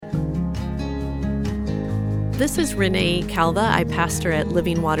this is Renee Calva. I pastor at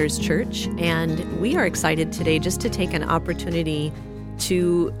Living Waters Church, and we are excited today just to take an opportunity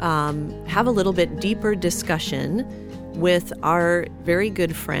to have a little bit deeper discussion with our very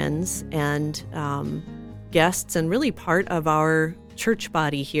good friends and guests, and really part of our church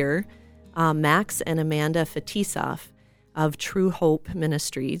body here, Max and Amanda Fetisov of True Hope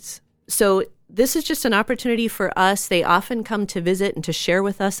Ministries. So this is just an opportunity for us. They often come to visit and to share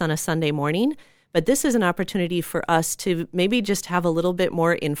with us on a Sunday morning, but this is an opportunity for us to maybe just have a little bit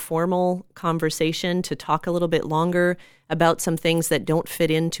more informal conversation, to talk a little bit longer about some things that don't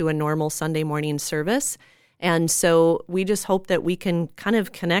fit into a normal Sunday morning service. And so we just hope that we can kind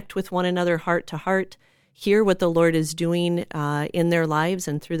of connect with one another heart to heart, hear what the Lord is doing in their lives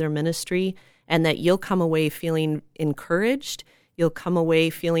and through their ministry, and that you'll come away feeling encouraged. You'll come away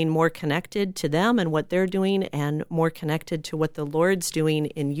feeling more connected to them and what they're doing, and more connected to what the Lord's doing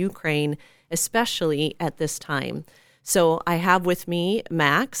in Ukraine, especially at this time. So I have with me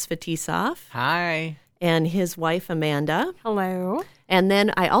Max Fetisov. Hi. And his wife, Amanda. Hello. And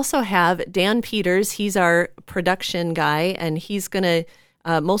then I also have Dan Peters. He's our production guy, and he's going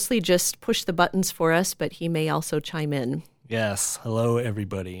to mostly just push the buttons for us, but he may also chime in. Yes. Hello,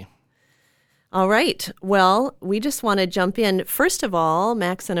 everybody. All right. Well, we just want to jump in. First of all,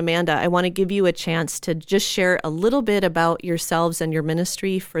 Max and Amanda, I want to give you a chance to just share a little bit about yourselves and your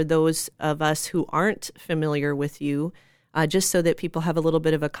ministry for those of us who aren't familiar with you, just so that people have a little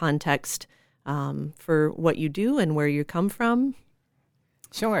bit of a context for what you do and where you come from.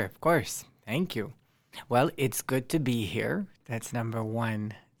 Sure, of course. Thank you. Well, it's good to be here. That's number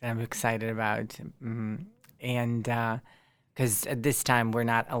one that I'm excited about. And because at this time we're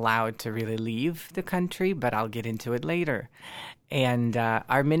not allowed to really leave the country, but I'll get into it later. And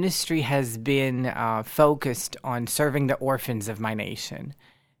our ministry has been focused on serving the orphans of my nation,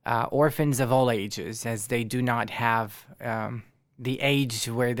 orphans of all ages, as they do not have the age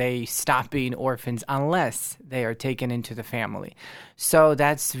where they stop being orphans unless they are taken into the family. So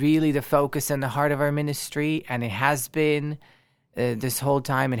that's really the focus and the heart of our ministry, and it has been this whole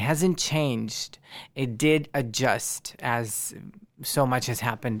time. It hasn't changed. It did adjust as so much has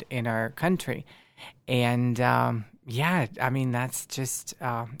happened in our country. And that's just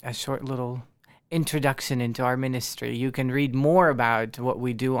a short little introduction into our ministry. You can read more about what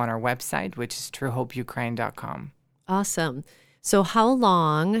we do on our website, which is truehopeukraine.com. Awesome. So how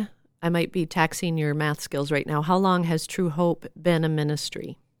long, I might be taxing your math skills right now, how long has True Hope been a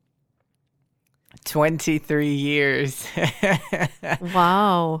ministry? 23 years.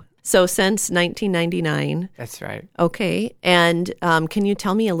 Wow. So since 1999. That's right. Okay. And can you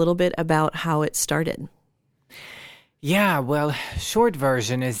tell me a little bit about how it started? Yeah, well, short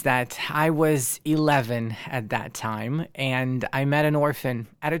version is that I was 11 at that time, and I met an orphan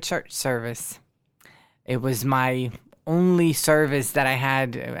at a church service. It was my only service that I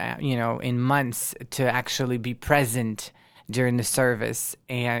had, in months to actually be present during the service,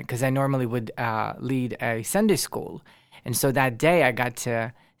 and because I normally would lead a Sunday school, and so that day I got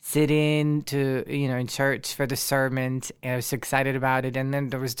to sit in church for the sermon, and I was excited about it. And then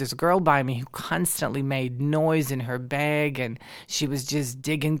there was this girl by me who constantly made noise in her bag, and she was just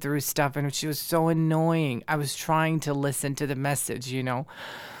digging through stuff, and she was so annoying. I was trying to listen to the message,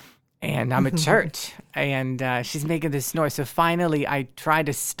 and I'm at church, and she's making this noise. So finally, I tried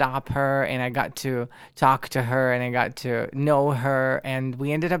to stop her, and I got to talk to her, and I got to know her, and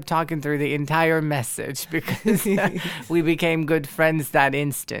we ended up talking through the entire message because we became good friends that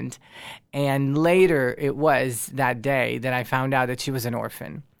instant. And later, it was that day that I found out that she was an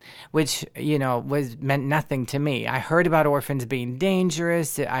orphan, which, meant nothing to me. I heard about orphans being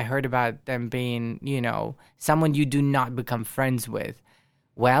dangerous. I heard about them being, someone you do not become friends with.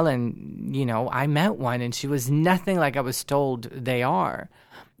 Well, and, I met one, and she was nothing like I was told they are.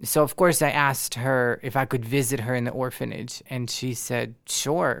 So, of course, I asked her if I could visit her in the orphanage, and she said,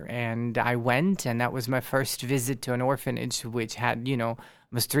 sure. And I went, and that was my first visit to an orphanage, which had,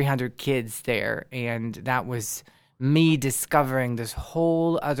 almost 300 kids there. And that was me discovering this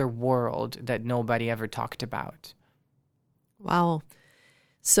whole other world that nobody ever talked about. Wow.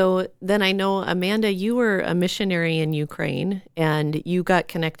 So then I know, Amanda, you were a missionary in Ukraine, and you got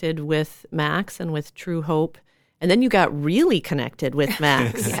connected with Max and with True Hope, and then you got really connected with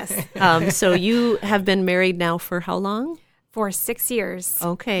Max. Yes. So you have been married now for how long? For 6 years.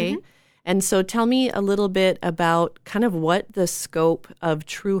 Okay. Mm-hmm. And so tell me a little bit about kind of what the scope of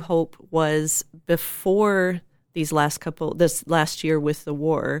True Hope was before this last year with the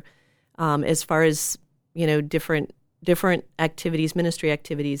war, as far as, different different activities, ministry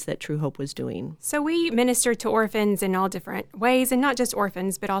activities that True Hope was doing? So we minister to orphans in all different ways, and not just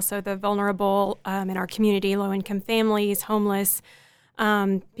orphans, but also the vulnerable in our community, low-income families, homeless,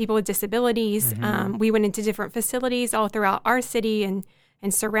 people with disabilities. We went into different facilities all throughout our city and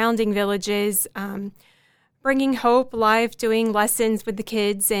surrounding villages, bringing hope, life, doing lessons with the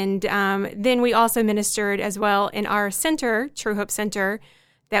kids. And then we also ministered as well in our center, True Hope Center,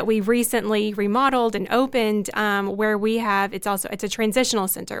 that we recently remodeled and opened, where we have, it's a transitional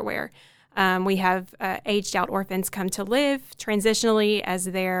center where we have aged out orphans come to live transitionally as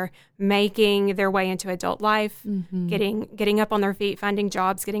they're making their way into adult life, getting up on their feet, finding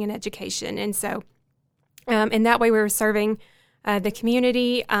jobs, getting an education. And so in that way, we were serving the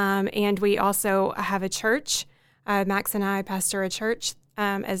community, and we also have a church. Max and I pastor a church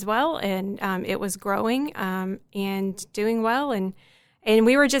as well, and it was growing and doing well, and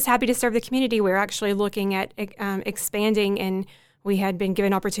we were just happy to serve the community. We were actually looking at expanding, and we had been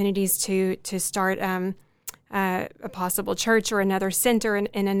given opportunities to start a possible church or another center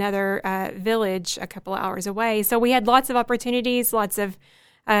in another village a couple of hours away. So we had lots of opportunities,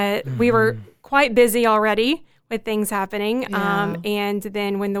 we were quite busy already with things happening. Yeah. And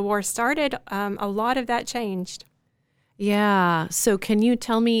then when the war started, a lot of that changed. Yeah. So can you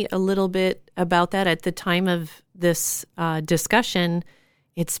tell me a little bit about that? At the time of this discussion,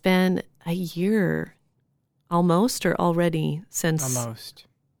 it's been a year almost, or already since? Almost.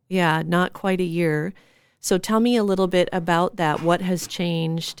 Yeah, not quite a year. So tell me a little bit about that. What has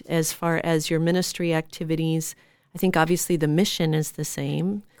changed as far as your ministry activities? I think obviously the mission is the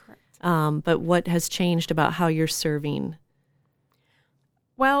same. But what has changed about how you're serving?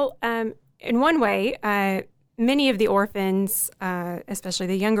 Well, in one way, many of the orphans, especially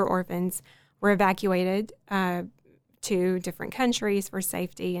the younger orphans, were evacuated to different countries for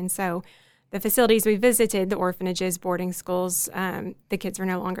safety. And so the facilities we visited, the orphanages, boarding schools, the kids were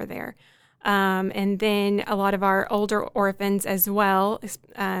no longer there. And then a lot of our older orphans as well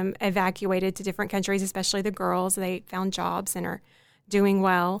evacuated to different countries, especially the girls. They found jobs and are doing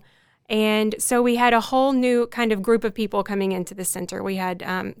well. And so we had a whole new kind of group of people coming into the center. We had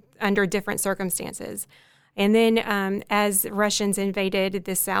under different circumstances. And then as Russians invaded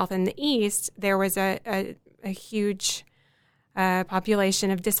the South and the East, there was a huge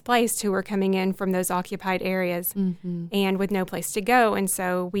population of displaced who were coming in from those occupied areas and with no place to go. And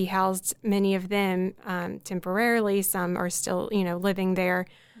so we housed many of them temporarily. Some are still, living there.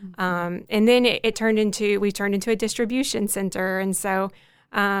 And then we turned into a distribution center. And so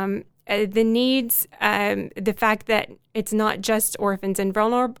the needs, the fact that it's not just orphans and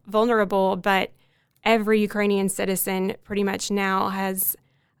vulnerable, but every Ukrainian citizen pretty much now has,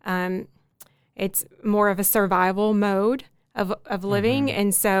 it's more of a survival mode of living.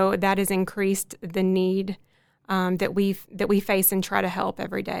 And so that has increased the need that we face and try to help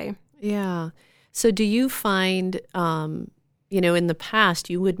every day. Yeah. So do you find, in the past,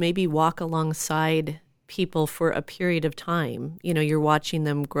 you would maybe walk alongside people for a period of time? You're watching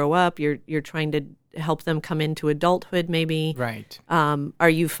them grow up. You're trying to help them come into adulthood, maybe. Right. Are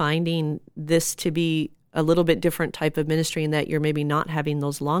you finding this to be a little bit different type of ministry in that you're maybe not having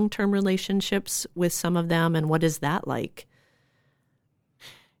those long-term relationships with some of them? And what is that like?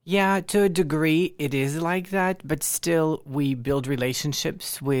 Yeah, to a degree, it is like that, but still we build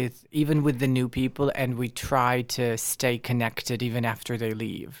relationships even with the new people, and we try to stay connected even after they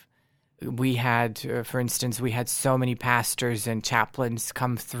leave. We had, for instance, so many pastors and chaplains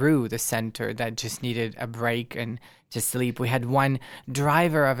come through the center that just needed a break and to sleep. We had one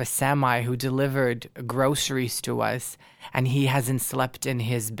driver of a semi who delivered groceries to us, and he hasn't slept in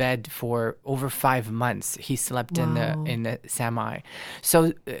his bed for over 5 months. He slept in the semi.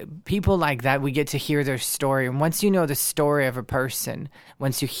 So people like that, we get to hear their story. And once you know the story of a person,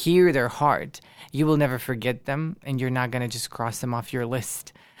 once you hear their heart, you will never forget them, and you're not going to just cross them off your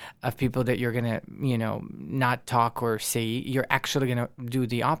list of people that you're going to, not talk or see. You're actually going to do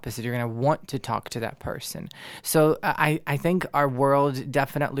the opposite. You're going to want to talk to that person. So I think our world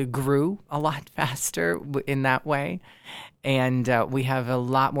definitely grew a lot faster in that way. And we have a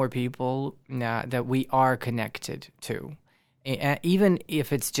lot more people that we are connected to. Even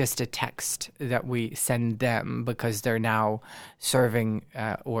if it's just a text that we send them because they're now serving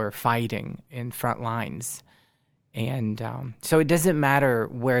or fighting in front lines. And so it doesn't matter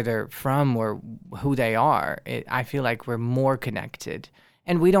where they're from or who they are. I feel like we're more connected.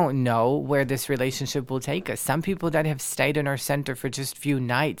 And we don't know where this relationship will take us. Some people that have stayed in our center for just a few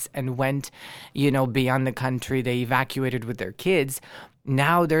nights and went, beyond the country, they evacuated with their kids.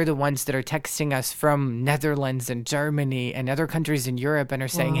 now they're the ones that are texting us from Netherlands and Germany and other countries in Europe and are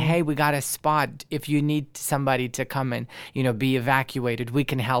saying, hey, we got a spot. If you need somebody to come and, be evacuated, we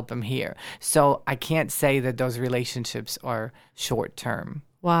can help them here. So I can't say that those relationships are short term.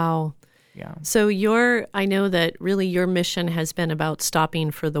 Wow. Yeah. So I know that really your mission has been about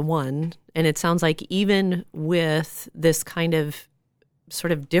stopping for the one. And it sounds like even with this kind of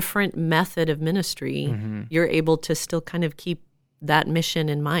sort of different method of ministry, you're able to still kind of keep that mission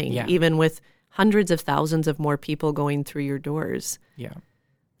in mind, even with hundreds of thousands of more people going through your doors. Yeah.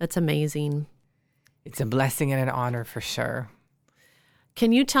 That's amazing. It's a blessing and an honor for sure.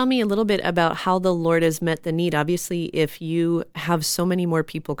 Can you tell me a little bit about how the Lord has met the need? Obviously, if you have so many more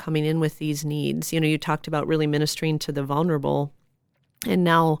people coming in with these needs, you talked about really ministering to the vulnerable, and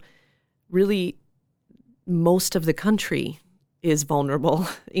now really most of the country is vulnerable,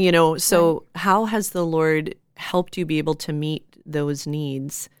 so how has the Lord helped you be able to meet those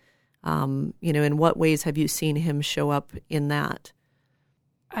needs? In what ways have you seen him show up in that?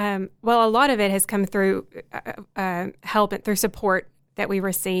 Well, a lot of it has come through help and through support that we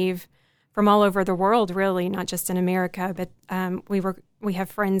receive from all over the world, really, not just in America, but we have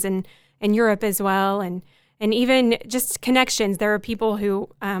friends in Europe as well, and even just connections. There are people who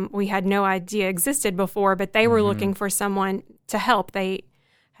we had no idea existed before, but they were looking for someone to help. They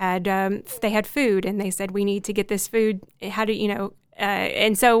had food, and they said, "We need to get this food. How do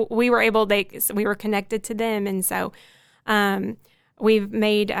and so we were we were connected to them, and so we've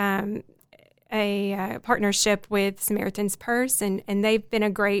made a partnership with Samaritan's Purse, and they've been a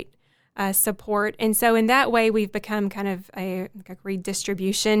great support. And so in that way, we've become kind of a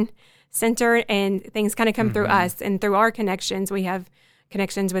redistribution center, and things kind of come through us. And through our connections, we have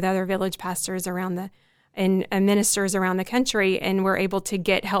connections with other village pastors around and ministers around the country, and we're able to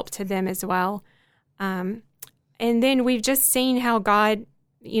get help to them as well. And then we've just seen how God,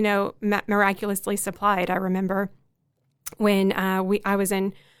 miraculously supplied. I remember when I was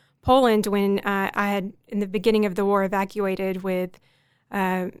in Poland when I had, in the beginning of the war, evacuated with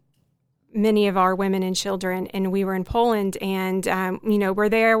many of our women and children, and we were in Poland, and we're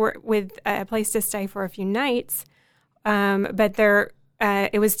there with a place to stay for a few nights, but there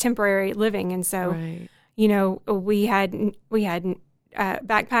it was temporary living, and so we had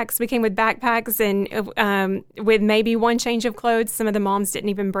backpacks. We came with backpacks and with maybe one change of clothes. Some of the moms didn't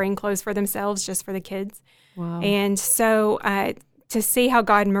even bring clothes for themselves, just for the kids. Wow. And so to see how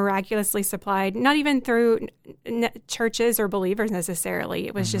God miraculously supplied, not even through churches or believers necessarily,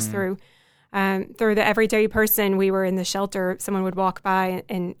 it was just through the everyday person. We were in the shelter. Someone would walk by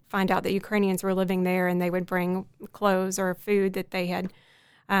and find out that Ukrainians were living there, and they would bring clothes or food that they had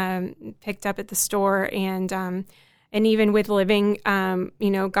picked up at the store. And even with living,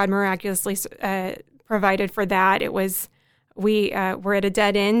 God miraculously provided for that. It was, we were at a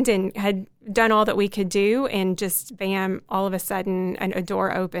dead end and had done all that we could do, and just bam, all of a sudden a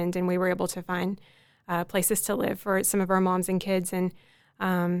door opened, and we were able to find places to live for some of our moms and kids. And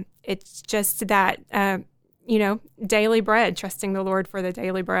it's just that, daily bread, trusting the Lord for the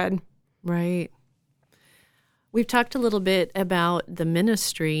daily bread. Right. We've talked a little bit about the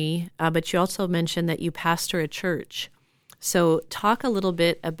ministry, but you also mentioned that you pastor a church. So talk a little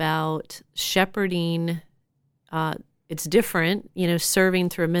bit about shepherding. It's different, serving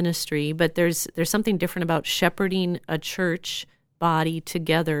through a ministry, but there's something different about shepherding a church body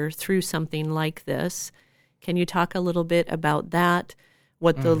together through something like this. Can you talk a little bit about that,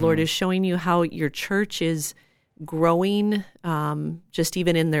 what the Lord is showing you, how your church is growing, just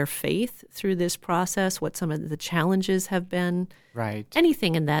even in their faith through this process, what some of the challenges have been? Right.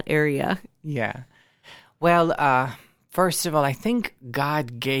 Anything in that area? Yeah. Well, first of all, I think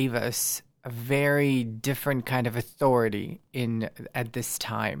God gave us a very different kind of authority at this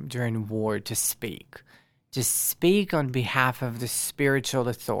time during war to speak on behalf of the spiritual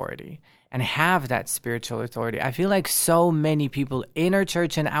authority and have that spiritual authority. I feel like so many people in our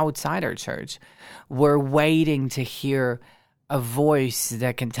church and outside our church were waiting to hear a voice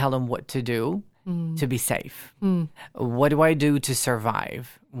that can tell them what to do to be safe. What do I do to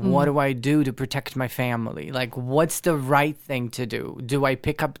survive? What do I do to protect my family? Like, what's the right thing to do? Do I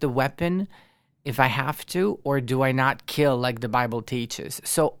pick up the weapon if I have to, or do I not kill like the Bible teaches?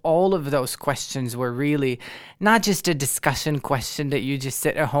 So all of those questions were really not just a discussion question that you just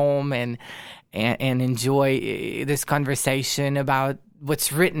sit at home and enjoy this conversation about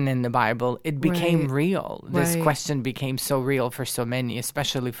what's written in the Bible, it became real. This Right. question became so real for so many,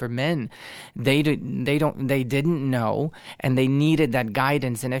 especially for men. They didn't know, and they needed that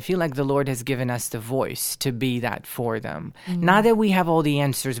guidance. And I feel like the Lord has given us the voice to be that for them. Not that we have all the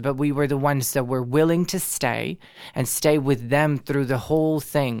answers, but we were the ones that were willing to stay with them through the whole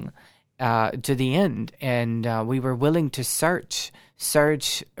thing to the end. And we were willing to search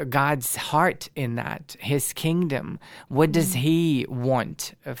God's heart in that, his kingdom. What does he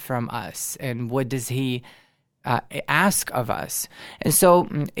want from us? And what does he ask of us? And so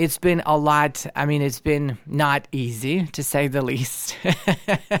it's been a lot. I mean, it's been not easy, to say the least,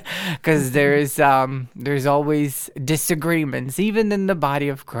 because there's always disagreements, even in the body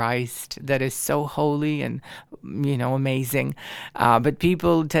of Christ that is so holy and, amazing. But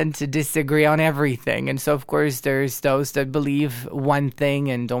people tend to disagree on everything. And so, of course, there's those that believe one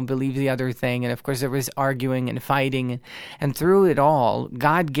thing and don't believe the other thing. And of course, there was arguing and fighting. And through it all,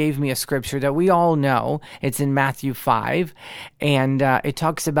 God gave me a scripture that we all know. It's in Matthew 5, and it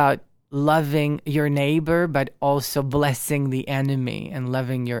talks about loving your neighbor, but also blessing the enemy, and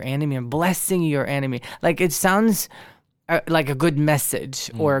loving your enemy and blessing your enemy. Like, it sounds like a good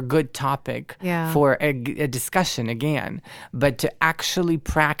message or a good topic for a discussion again, but to actually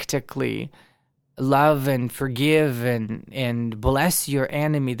practically love and forgive and bless your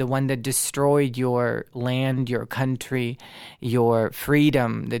enemy, the one that destroyed your land, your country, your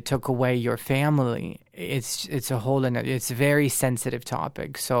freedom, that took away your family. It's a very sensitive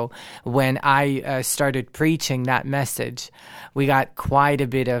topic. So when I started preaching that message, we got quite a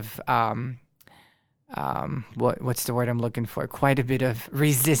bit of what's the word I'm looking for? Quite a bit of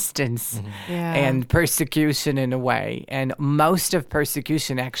resistance and persecution in a way. And most of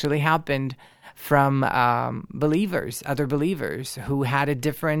persecution actually happened from other believers who had a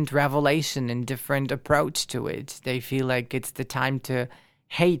different revelation and different approach to it. They feel like it's the time to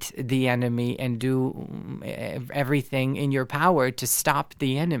hate the enemy and do everything in your power to stop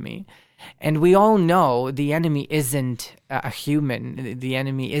the enemy. And we all know the enemy isn't a human. The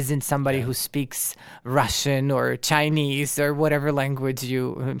enemy isn't somebody who speaks Russian or Chinese or whatever language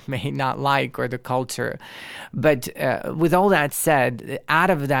you may not like, or the culture. But with all that said, out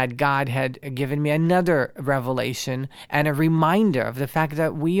of that, God had given me another revelation and a reminder of the fact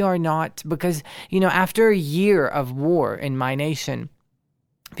that we are not, because, after a year of war in my nation,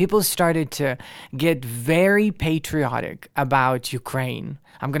 people started to get very patriotic about Ukraine.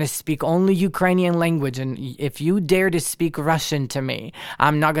 I'm going to speak only Ukrainian language, and if you dare to speak Russian to me,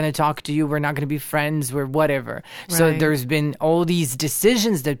 I'm not going to talk to you. We're not going to be friends. We're whatever. Right. So there's been all these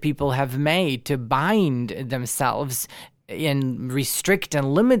decisions that people have made to bind themselves and restrict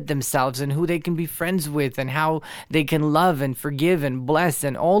and limit themselves and who they can be friends with and how they can love and forgive and bless.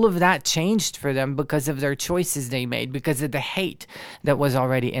 And all of that changed for them because of their choices they made, because of the hate that was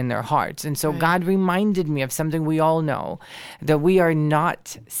already in their hearts. And so God reminded me of something we all know, that we are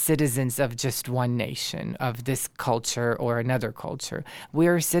not citizens of just one nation, of this culture or another culture. We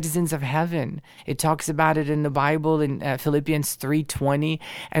are citizens of heaven. It talks about it in the Bible in Philippians 3:20,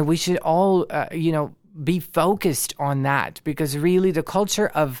 and we should all, be focused on that, because really the culture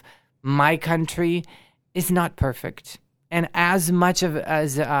of my country is not perfect. And as much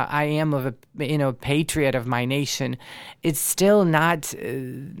as I am of a patriot of my nation, it's still not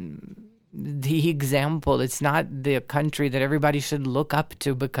the example. It's not the country that everybody should look up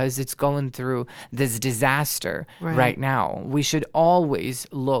to because it's going through this disaster right now. We should always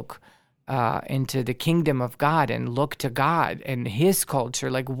look into the kingdom of God and look to God and his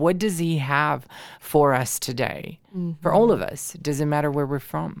culture. Like, what does he have for us today? For all of us. It doesn't matter where we're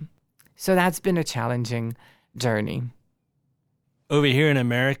from. So that's been a challenging journey. Over here in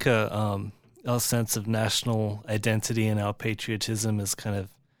America, our sense of national identity and our patriotism is kind of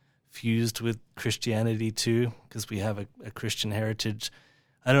fused with Christianity too, because we have a Christian heritage.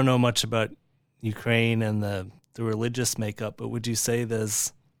 I don't know much about Ukraine and the religious makeup, but would you say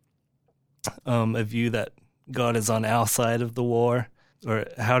there's a view that God is on our side of the war, or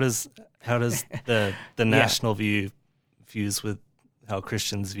how does the national view fuse with how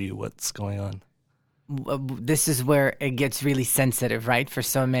Christians view what's going on? This is where it gets really sensitive, right, for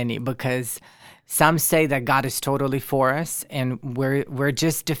so many, because some say that God is totally for us and we're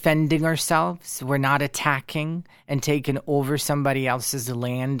just defending ourselves. We're not attacking and taking over somebody else's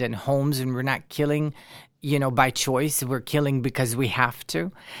land and homes, and we're not killing by choice. We're killing because we have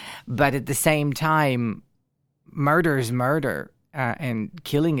to. But at the same time, murder is murder, and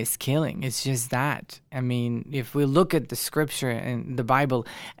killing is killing. It's just that. I mean, if we look at the scripture and the Bible,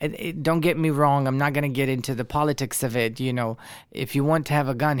 don't get me wrong, I'm not going to get into the politics of it. If you want to have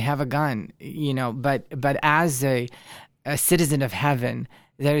a gun, have a gun. But as a citizen of heaven,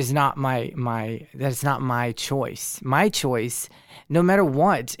 that is not that's not my choice. My choice, no matter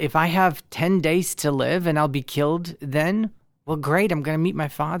what, if I have 10 days to live and I'll be killed then, well, great, I'm going to meet my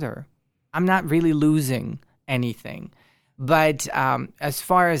Father. I'm not really losing anything. But as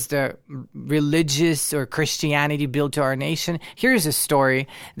far as the religious or Christianity built to our nation, here's a story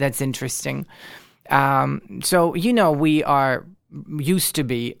that's interesting. So, we are used to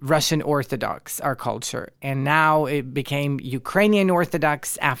be Russian Orthodox, our culture, and now it became Ukrainian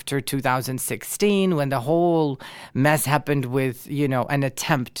Orthodox after 2016 when the whole mess happened with, an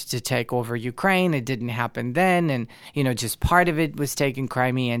attempt to take over Ukraine. It didn't happen then, and, just part of it was taken,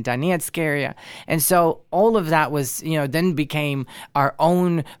 Crimea and Donetsk area. And so all of that was, then became our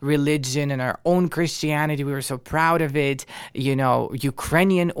own religion and our own Christianity. We were so proud of it,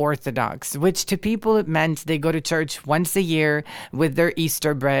 Ukrainian Orthodox, which to people it meant they go to church once a year with their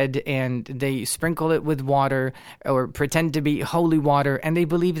Easter bread and they sprinkle it with water or pretend to be holy water, and they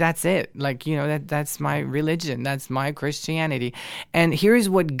believe that's it. That's my religion. That's my Christianity. And here's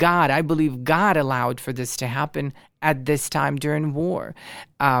what I believe God allowed for this to happen at this time during war.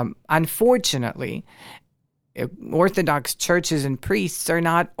 Unfortunately, Orthodox churches and priests are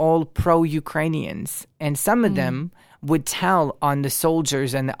not all pro-Ukrainians, and some of them would tell on the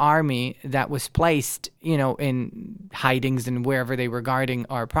soldiers and the army that was placed, in hidings and wherever they were guarding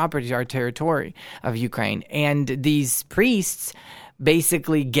our property, our territory of Ukraine. And these priests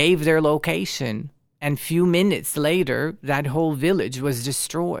basically gave their location, and few minutes later, that whole village was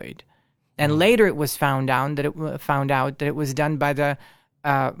destroyed. And later it was found out that it was done by the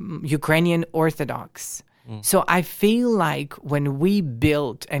Ukrainian Orthodox. So I feel like when we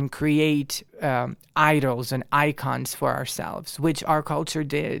build and create idols and icons for ourselves, which our culture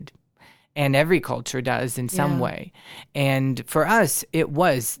did, and every culture does in some way, and for us, it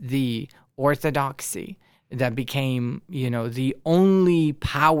was the orthodoxy that became, the only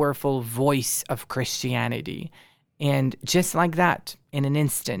powerful voice of Christianity. And just like that, in an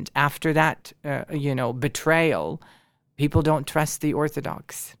instant, after that, betrayal, people don't trust the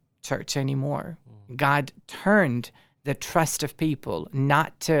Orthodox Church anymore. God turned the trust of people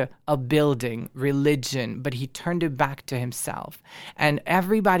not to a building, religion, but he turned it back to himself. And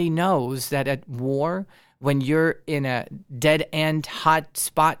everybody knows that at war, when you're in a dead-end, hot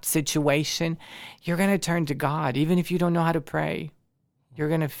spot situation, you're going to turn to God, even if you don't know how to pray. You're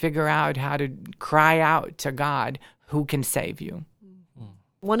going to figure out how to cry out to God who can save you.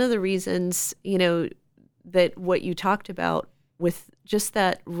 One of the reasons, that what you talked about with just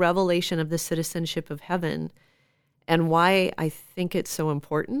that revelation of the citizenship of heaven and why I think it's so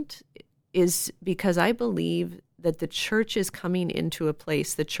important is because I believe that the church is coming into a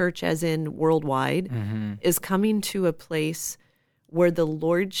place, the church as in worldwide, is coming to a place where the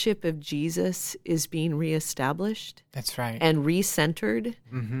lordship of Jesus is being reestablished. That's right. And recentered.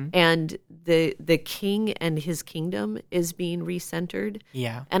 And the king and his kingdom is being recentered.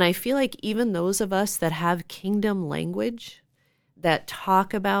 Yeah. And I feel like even those of us that have kingdom language, that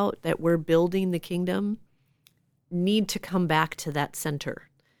talk about that we're building the kingdom, need to come back to that center.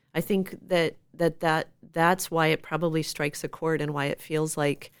 I think that's why it probably strikes a chord and why it feels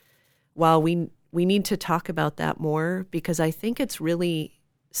like, wow, we need to talk about that more, because I think it's really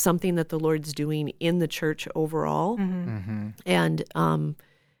something that the Lord's doing in the church overall, and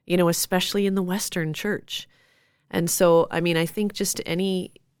especially in the Western church. And so, I think just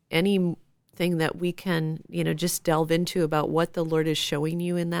any thing that we can, just delve into about what the Lord is showing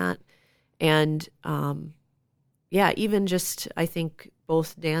you in that. And, even just, I think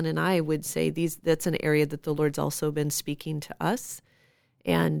both Dan and I would say that's an area that the Lord's also been speaking to us.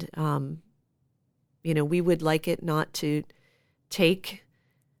 And, we would like it not to take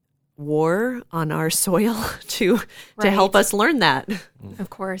war on our soil to help us learn that. Of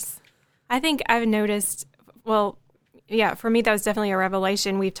course. I think I've noticed, for me, that was definitely a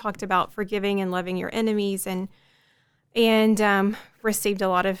revelation. We've talked about forgiving and loving your enemies and received a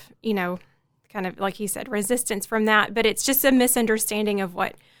lot of, kind of, like he said, resistance from that. But it's just a misunderstanding of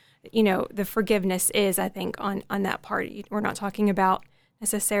what, the forgiveness is, I think, on that part. We're not talking about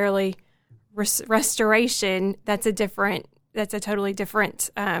necessarily restoration. That's a totally different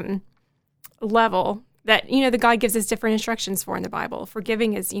level that, the God gives us different instructions for in the Bible.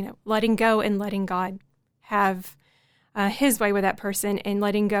 Forgiving is, letting go and letting God have his way with that person, and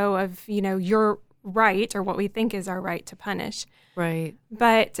letting go of, your right, or what we think is our right, to punish. Right.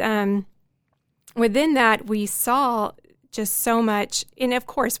 But within that, we saw just so much. And of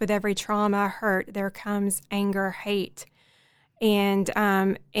course, with every trauma, hurt, there comes anger, hate. And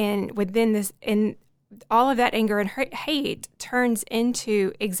within this, and all of that anger and hate turns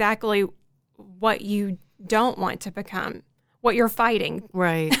into exactly what you don't want to become, what you're fighting.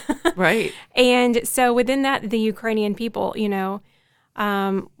 Right. Right. And so within that, the Ukrainian people,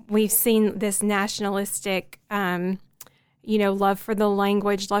 we've seen this nationalistic, love for the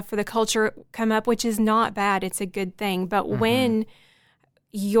language, love for the culture come up, which is not bad. It's a good thing. But when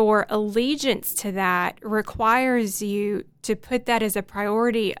your allegiance to that requires you to put that as a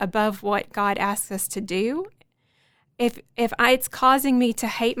priority above what God asks us to do, if it's causing me to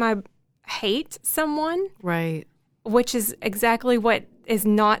hate someone, Right. which is exactly what is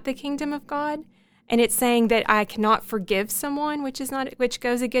not the kingdom of God, and it's saying that I cannot forgive someone, which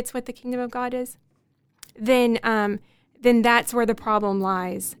goes against what the kingdom of God is, then that's where the problem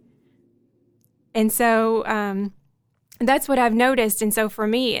lies. And so that's what I've noticed. And so for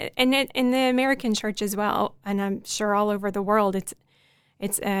me, and in the American church as well, and I'm sure all over the world,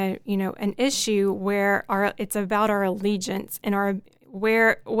 it's an issue where it's about our allegiance and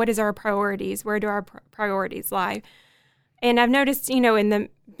what is our priorities? Where do our priorities lie? And I've noticed, in the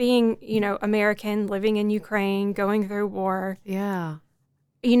being, American, living in Ukraine, going through war. Yeah.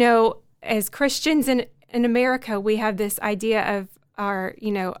 As Christians in America, we have this idea of our,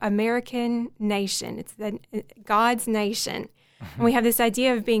 American nation. It's God's nation. And we have this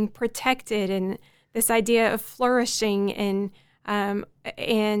idea of being protected and this idea of flourishing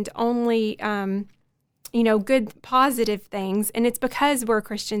and only, good, positive things. And it's because we're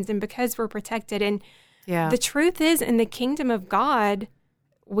Christians and because we're protected. And the truth is, in the kingdom of God,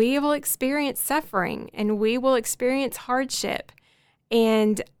 we will experience suffering and we will experience hardship.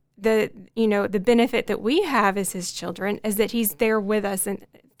 And the benefit that we have as his children is that he's there with us and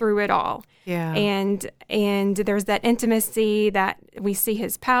through it all. Yeah. And there's that intimacy that we see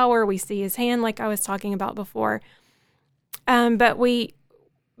his power, we see his hand, like I was talking about before. But we,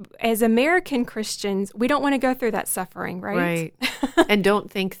 as American Christians, we don't want to go through that suffering, right? Right. And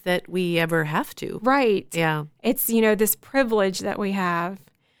don't think that we ever have to. Right. Yeah. It's, this privilege that we have.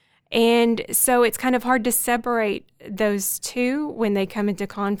 And so it's kind of hard to separate those two when they come into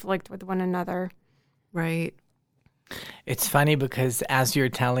conflict with one another. Right. It's funny because as you're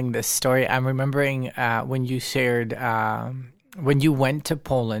telling this story, I'm remembering when you shared when you went to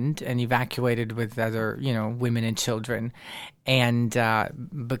Poland and evacuated with other, women and children, and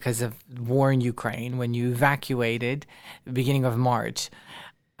because of war in Ukraine, when you evacuated beginning of March,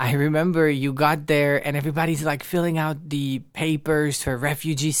 I remember you got there and everybody's like filling out the papers for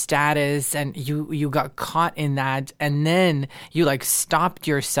refugee status, and you got caught in that, and then you like stopped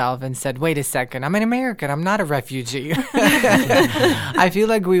yourself and said, wait a second, I'm an American, I'm not a refugee. I feel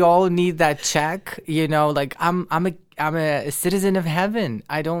like we all need that check, like I'm a citizen of heaven.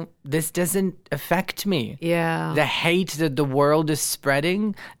 This doesn't affect me. Yeah. The hate that the world is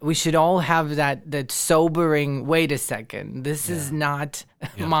spreading, we should all have that sobering, wait a second, this is not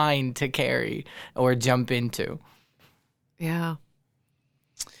mine to carry or jump into. Yeah.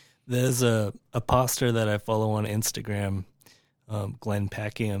 There's a pastor that I follow on Instagram, Glenn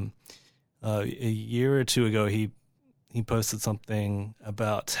Packiam. A year or two ago, he posted something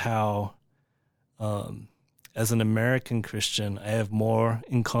about how as an American Christian, I have more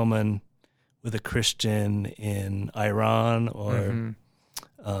in common with a Christian in Iran or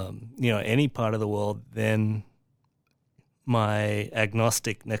any part of the world than my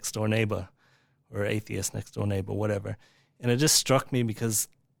agnostic next door neighbor or atheist next door neighbor, whatever. And it just struck me because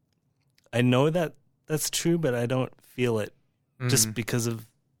I know that that's true, but I don't feel it just because of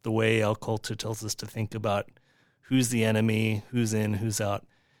the way our culture tells us to think about who's the enemy, who's in, who's out.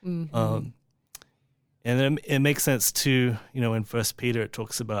 Mm-hmm. And it makes sense too, in 1 Peter it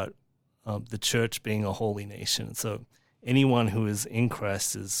talks about the church being a holy nation. So anyone who is in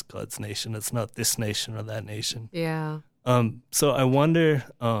Christ is God's nation. It's not this nation or that nation. Yeah. So I wonder,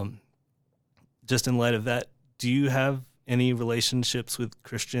 just in light of that, do you have any relationships with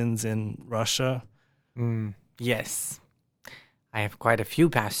Christians in Russia? Yes. I have quite a few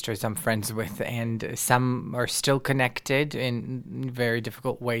pastors I'm friends with, and some are still connected in a very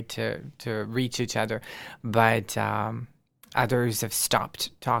difficult way to reach each other. But others have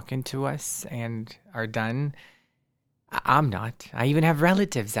stopped talking to us and are done. I'm not. I even have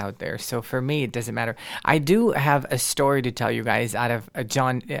relatives out there. So for me, it doesn't matter. I do have a story to tell you guys out of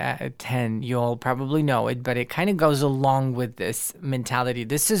John 10. You'll probably know it, but it kind of goes along with this mentality.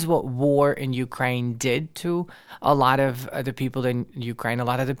 This is what war in Ukraine did to a lot of the people in Ukraine, a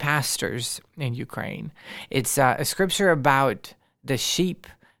lot of the pastors in Ukraine. It's a scripture about the sheep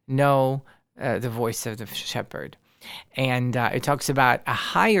know the voice of the shepherd. And it talks about a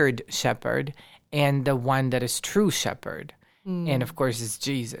hired shepherd and the one that is true shepherd. And of course, it's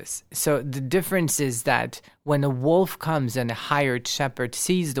Jesus. So the difference is that when a wolf comes and a hired shepherd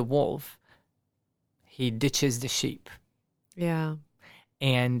sees the wolf, he ditches the sheep. Yeah.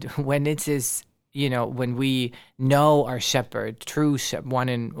 And when it is, when we know our shepherd, true shepherd, one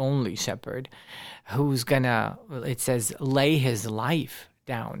and only shepherd, who's gonna, it says, lay his life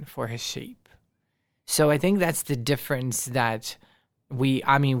down for his sheep. So I think that's the difference that we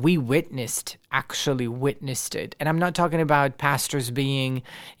actually witnessed it. And I'm not talking about pastors being,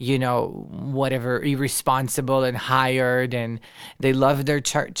 whatever, irresponsible and hired, and they loved their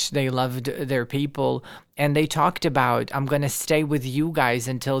church, they loved their people. And they talked about, I'm going to stay with you guys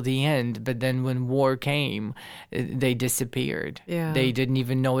until the end. But then when war came, they disappeared. Yeah. They didn't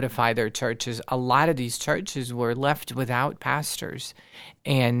even notify their churches. A lot of these churches were left without pastors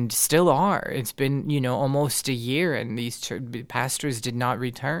and still are. It's been, almost a year, and these pastors did not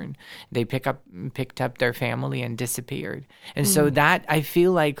return. They picked up their family and disappeared. And so that, I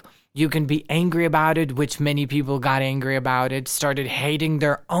feel like, you can be angry about it, which many people got angry about it, started hating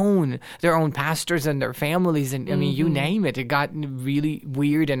their own pastors and their families. And you name it. It got really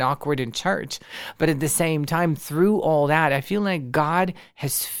weird and awkward in church. But at the same time, through all that, I feel like God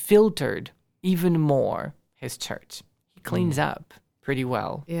has filtered even more his church. He cleans up pretty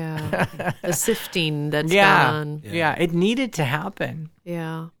well. Yeah. The sifting that's gone on. Yeah, it needed to happen.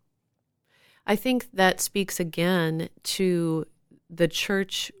 Yeah. I think that speaks again to the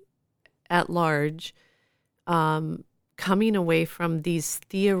church at large, coming away from these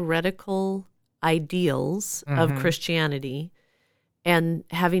theoretical ideals of Christianity and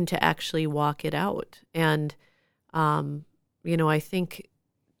having to actually walk it out. And, I think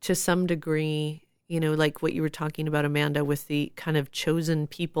to some degree, like what you were talking about, Amanda, with the kind of chosen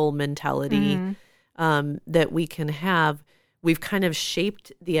people mentality that we can have, we've kind of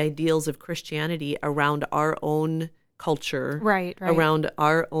shaped the ideals of Christianity around our own culture, right. around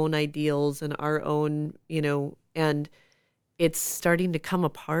our own ideals and our own, and it's starting to come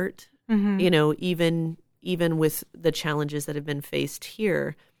apart, even with the challenges that have been faced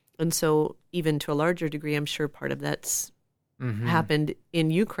here. And so even to a larger degree, I'm sure part of that's happened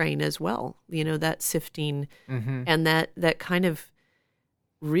in Ukraine as well, that sifting and that kind of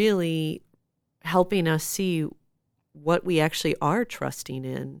really helping us see what we actually are trusting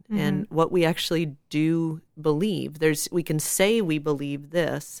in and what we actually do believe. We can say we believe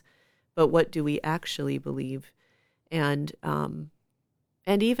this, but what do we actually believe? And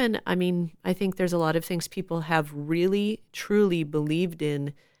even, I think there's a lot of things people have really, truly believed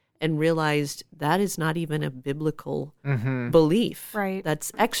in and realized that is not even a biblical belief. Right. That's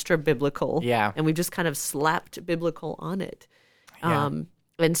extra biblical. Yeah. And we've just kind of slapped biblical on it. Yeah.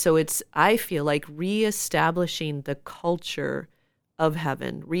 And so I feel like reestablishing the culture of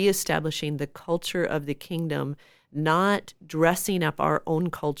heaven, reestablishing the culture of the kingdom, not dressing up our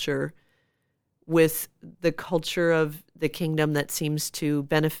own culture with the culture of the kingdom that seems to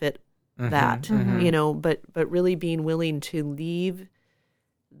benefit that, but really being willing to leave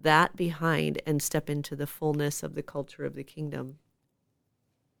that behind and step into the fullness of the culture of the kingdom.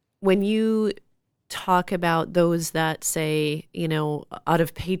 When you talk about those that say, out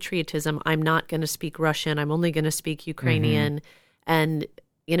of patriotism, I'm not going to speak Russian, I'm only going to speak Ukrainian. And,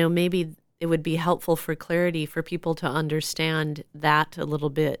 maybe it would be helpful for clarity for people to understand that a little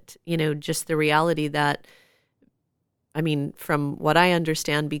bit, just the reality that, from what I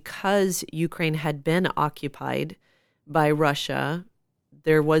understand, because Ukraine had been occupied by Russia,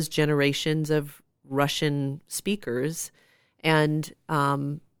 there was generations of Russian speakers, and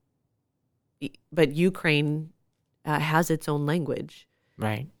but Ukraine has its own language,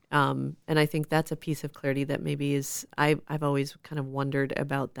 right? And I think that's a piece of clarity that maybe is I've always kind of wondered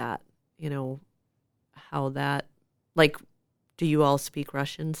about that. How that, do you all speak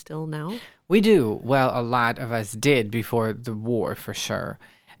Russian still now? We do. Well, a lot of us did before the war, for sure.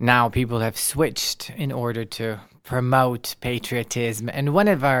 Now people have switched in order to promote patriotism. And one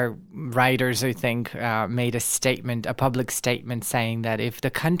of our writers, I think, made a public statement saying that if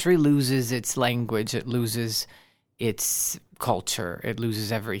the country loses its language, it loses its culture, it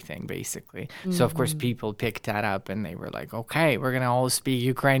loses everything, basically. So, of course, people picked that up and they were like, okay, we're going to all speak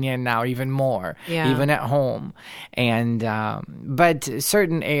Ukrainian now even more, even at home. And but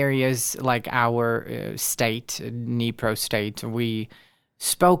certain areas like our state, Dnipro state, we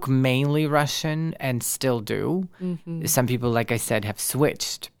spoke mainly Russian and still do. Some people, like I said, have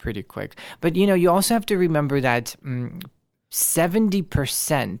switched pretty quick. But, you also have to remember that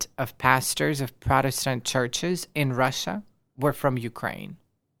 70% of pastors of Protestant churches in Russia were from Ukraine.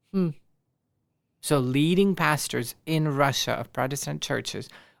 So leading pastors in Russia of Protestant churches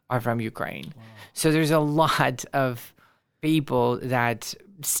are from Ukraine. Wow. So there's a lot of people that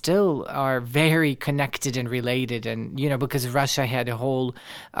still are very connected and related. And, because Russia had a whole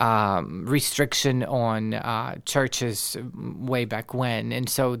restriction on churches way back when. And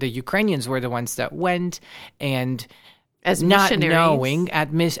so the Ukrainians were the ones that went and as not missionaries. knowing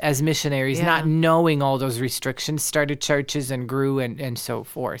as missionaries, not knowing all those restrictions, started churches and grew and so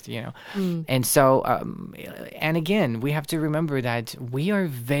forth, And so, and again, we have to remember that we are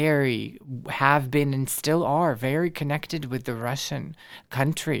have been and still are very connected with the Russian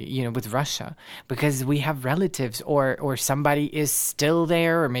country, with Russia, because we have relatives or somebody is still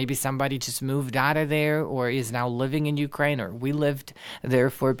there, or maybe somebody just moved out of there or is now living in Ukraine, or we lived there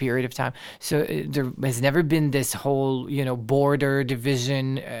for a period of time. So there has never been this whole border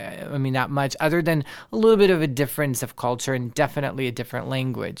division. Not much, other than a little bit of a difference of culture and definitely a different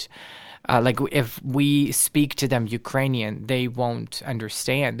language. Like if we speak to them Ukrainian, they won't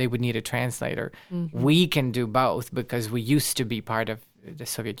understand. They would need a translator. Mm-hmm. We can do both because we used to be part of the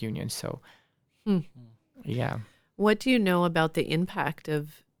Soviet Union. So, yeah. What do you know about the impact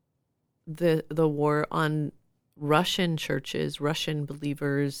of the war on Russian churches, Russian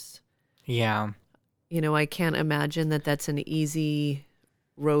believers? Yeah. I can't imagine that that's an easy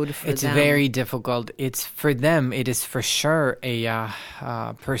road for them. It's very difficult. It's for them. It is for sure a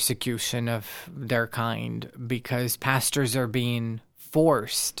persecution of their kind, because pastors are being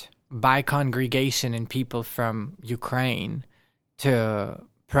forced by congregation and people from Ukraine to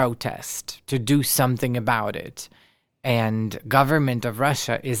protest, to do something about it, and government of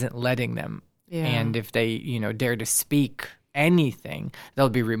Russia isn't letting them. Yeah. And if they dare to speak anything, they'll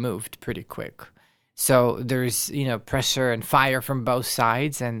be removed pretty quick. So there's, pressure and fire from both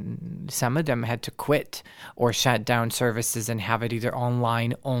sides, and some of them had to quit or shut down services and have it either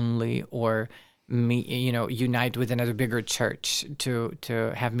online only or, unite with another bigger church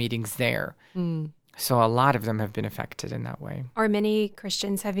to have meetings there. Mm. So a lot of them have been affected in that way. Or many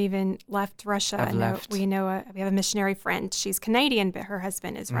Christians have even left Russia. Left. We have a missionary friend. She's Canadian, but her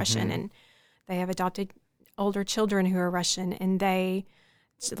husband is Russian, and they have adopted older children who are Russian, and they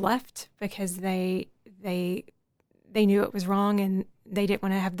left because they knew it was wrong, and they didn't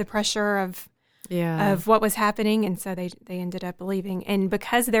want to have the pressure of what was happening, and so they ended up leaving. And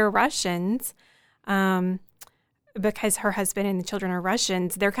because they're Russians, because her husband and the children are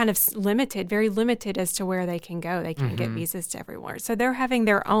Russians, they're kind of very limited as to where they can go. They can't get visas to everywhere, so they're having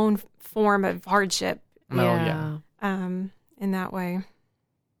their own form of hardship. In that way.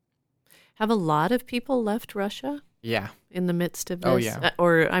 Have a lot of people left Russia? Yeah. In the midst of this? Oh, yeah.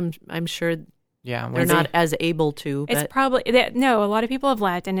 Or I'm sure they're not as able to. But. It's probably, no, a lot of people have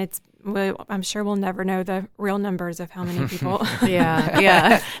left, and I'm sure we'll never know the real numbers of how many people.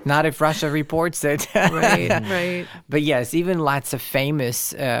 Yeah. Not if Russia reports it. Right. But yes, even lots of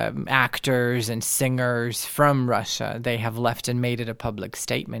famous actors and singers from Russia, they have left and made it a public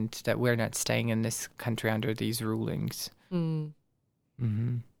statement that we're not staying in this country under these rulings. Mm.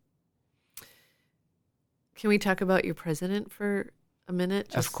 Mm-hmm. Can we talk about your president for a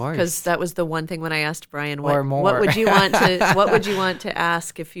minute? Of course, because that was the one thing when I asked Brian, or more. What would you want to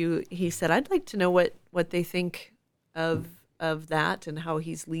ask if he said, I'd like to know what they think of that and how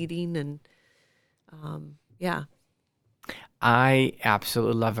he's leading, and I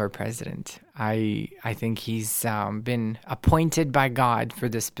absolutely love our president. I think he's been appointed by God for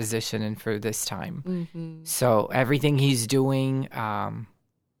this position and for this time. Mm-hmm. So everything he's doing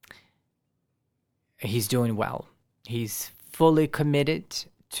well. He's fully committed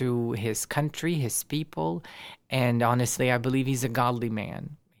to his country, his people, and honestly, I believe he's a godly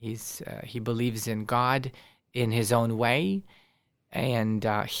man. He believes in God in his own way, and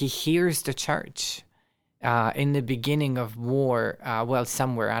he hears the church. In the beginning of war,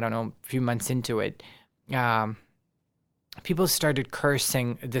 somewhere, I don't know, a few months into it, people started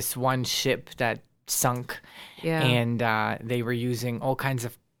cursing this one ship that sunk, and they were using all kinds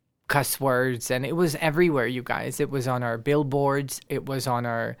of cuss words, and it was everywhere, you guys. It was on our billboards, it was on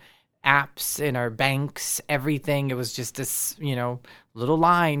our apps, in our banks, everything. It was just this, little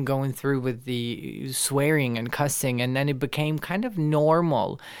line going through with the swearing and cussing, and then it became kind of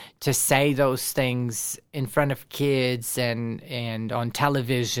normal to say those things in front of kids and on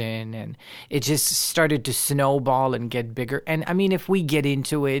television, and it just started to snowball and get bigger. And I mean, if we get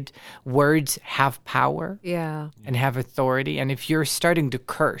into it, words have power and have authority, and if you're starting to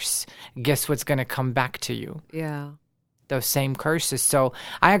curse, guess what's going to come back to you? those same curses. So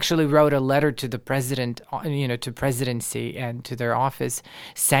I actually wrote a letter to the president, to presidency and to their office,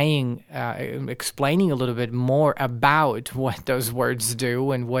 saying, explaining a little bit more about what those words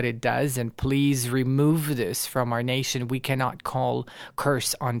do and what it does, and please remove this from our nation. We cannot call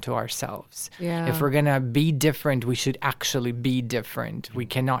curse onto ourselves. Yeah. If we're gonna be different, we should actually be different. We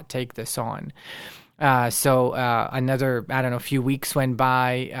cannot take this on. So another, a few weeks went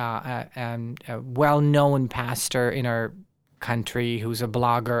by, and a well-known pastor in our country who's a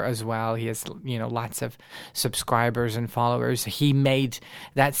blogger as well. He has, lots of subscribers and followers. He made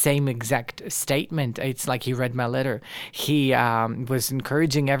that same exact statement. It's like he read my letter. He was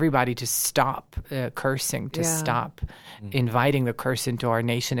encouraging everybody to stop cursing, to stop inviting the curse into our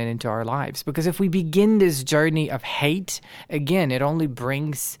nation and into our lives. Because if we begin this journey of hate, again, it only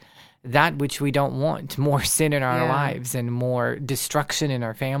brings that which we don't want, more sin in our lives and more destruction in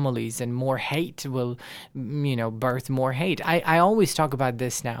our families, and more hate will, birth more hate. I always talk about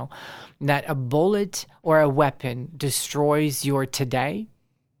this now, that a bullet or a weapon destroys your today,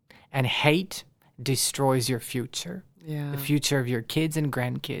 and hate destroys your future. The future of your kids and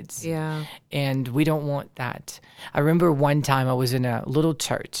grandkids. Yeah. And we don't want that. I remember one time I was in a little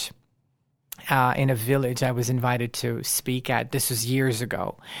church in a village I was invited to speak at. This was years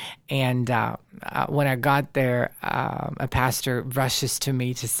ago. And when I got there, a pastor rushes to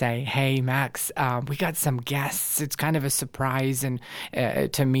me to say, "Hey, Max, we got some guests. It's kind of a surprise and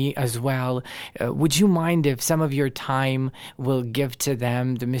to me as well. Would you mind if some of your time will give to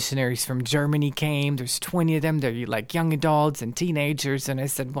them? The missionaries from Germany came. There's 20 of them. They're like young adults and teenagers." And I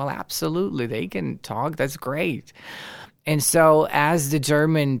said, "Well, absolutely. They can talk. That's great." And so as the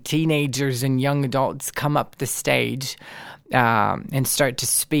German teenagers and young adults come up the stage and start to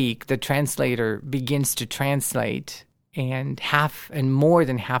speak, the translator begins to translate, and more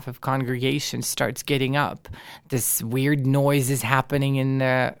than half of congregation starts getting up. This weird noise is happening in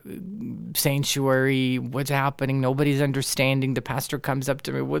the sanctuary. What's happening? Nobody's understanding. The pastor comes up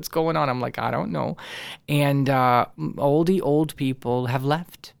to me, "What's going on?" I'm like, "I don't know." And all the old people have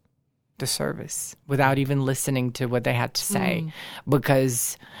left the service without even listening to what they had to say,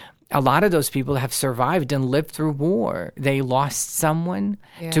 because a lot of those people have survived and lived through war. They lost someone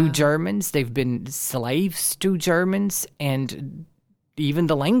to Germans. They've been slaves to Germans, and even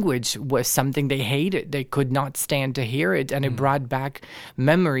the language was something they hated. They could not stand to hear it, and it brought back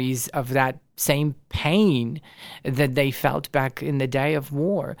memories of that same pain that they felt back in the day of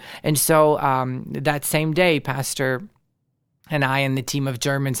war. And so that same day, Pastor and I and the team of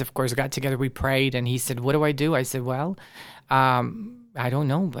Germans, of course, got together. We prayed, and he said, "What do I do?" I said, "Well, I don't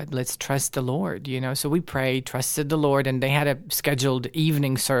know, but let's trust the Lord, So we prayed, trusted the Lord, and they had a scheduled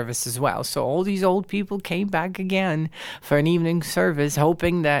evening service as well. So all these old people came back again for an evening service,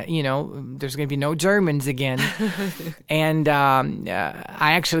 hoping that, there's going to be no Germans again. And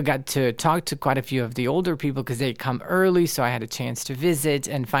I actually got to talk to quite a few of the older people because they come early, so I had a chance to visit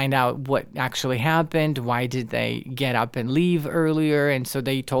and find out what actually happened. Why did they get up and leave earlier? And so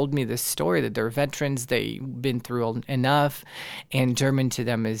they told me this story that they're veterans, they've been through enough, and German to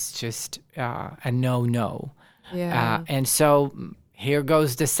them is just a no-no. Yeah. And so here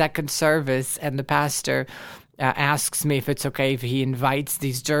goes the second service, and the pastor asks me if it's okay if he invites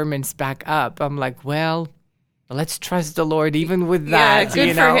these Germans back up. I'm like, well, let's trust the Lord even with that. Yeah,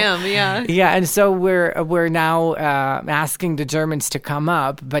 good for him, yeah. Yeah, and so we're now asking the Germans to come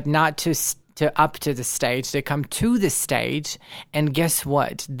up, but not to up to the stage. They come to the stage, and guess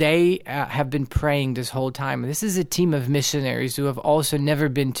what? They have been praying this whole time. This is a team of missionaries who have also never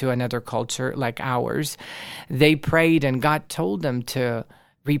been to another culture like ours. They prayed, and God told them to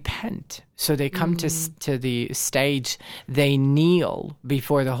repent. So they come to the stage, they kneel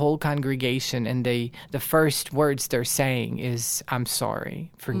before the whole congregation, and the first words they're saying is, "I'm sorry,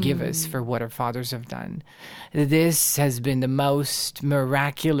 forgive us for what our fathers have done." This has been the most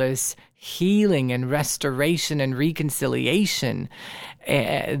miraculous healing and restoration and reconciliation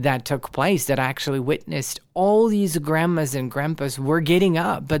that took place, that I actually witnessed. All these grandmas and grandpas were getting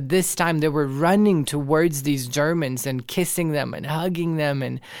up, but this time they were running towards these Germans and kissing them and hugging them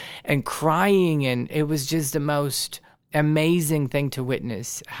and crying, and it was just the most amazing thing to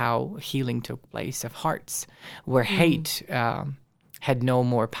witness, how healing took place of hearts where hate had no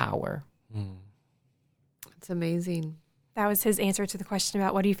more power. It's amazing. That was his answer to the question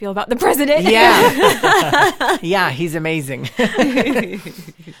about what do you feel about the president? Yeah. Yeah, he's amazing.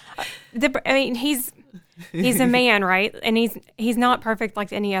 He's a man, right? And he's not perfect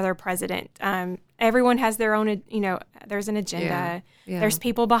like any other president. Everyone has their own, there's an agenda. Yeah. There's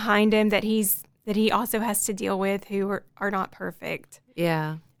people behind him that he also has to deal with who are not perfect.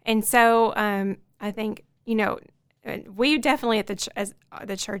 Yeah. And so I think, we definitely at as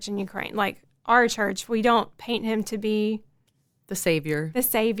the church in Ukraine, like our church, we don't paint him to be The Savior.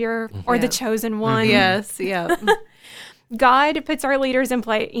 or the chosen one. Yes, yeah. God puts our leaders in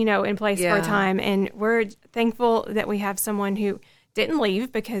place for a Yeah. time, and we're thankful that we have someone who didn't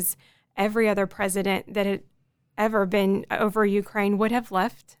leave, because every other president that had ever been over Ukraine would have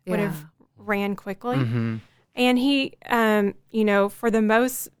left, would Yeah. have ran quickly. And he, for the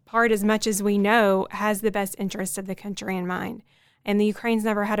most part, as much as we know, has the best interest of the country in mind. And the Ukraine's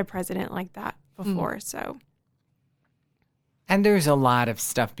never had a president like that before. So, And there's a lot of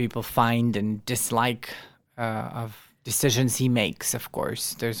stuff people find and dislike of decisions he makes, of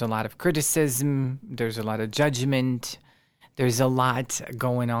course. There's a lot of criticism. There's a lot of judgment. There's a lot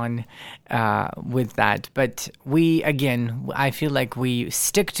going on with that. But I feel like we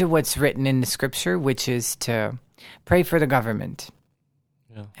stick to what's written in the scripture, which is to pray for the government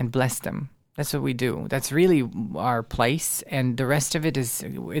and bless them. That's what we do. That's really our place. And the rest of it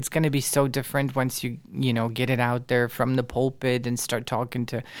it's going to be so different once you get it out there from the pulpit and start talking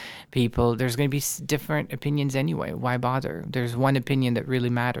to people. There's going to be different opinions anyway. Why bother? There's one opinion that really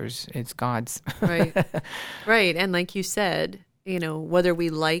matters. It's God's. Right. Right. And like you said, whether we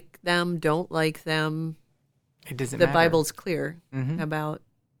like them, don't like them, It doesn't the matter. Bible's clear about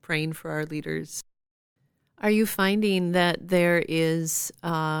praying for our leaders. Are you finding that there is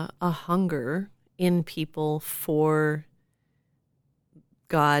a hunger in people for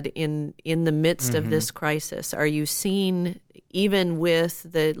God in the midst of this crisis? Are you seeing, even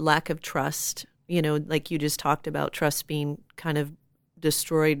with the lack of trust, like you just talked about, trust being kind of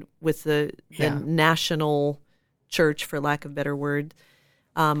destroyed with the national church, for lack of a better word,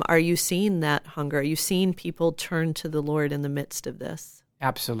 are you seeing that hunger? Are you seeing people turn to the Lord in the midst of this?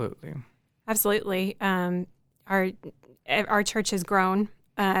 Absolutely. absolutely. Our church has grown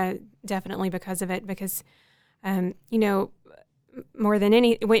definitely because of it. Because more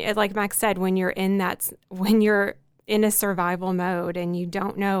than like Max said, when you're in a survival mode and you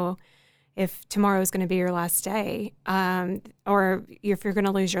don't know if tomorrow is going to be your last day, or if you're going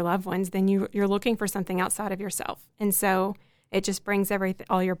to lose your loved ones, then you're looking for something outside of yourself, and so it just brings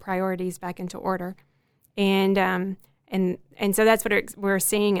all your priorities back into order, and so that's what we're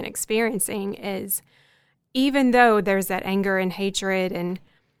seeing and experiencing is, even though there's that anger and hatred and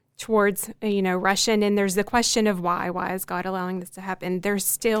towards Russia, and there's the question of why is God allowing this to happen, there's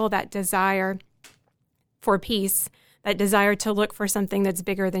still that desire for peace, that desire to look for something that's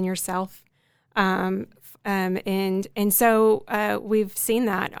bigger than yourself, and so we've seen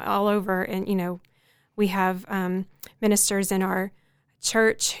that all over, and we have ministers in our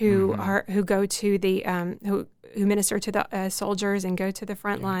church who go to the who minister to the soldiers and go to the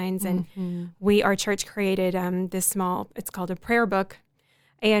front lines, and our church created it's called a prayer book.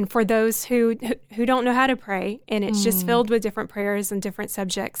 And for those who don't know how to pray, and it's just filled with different prayers and different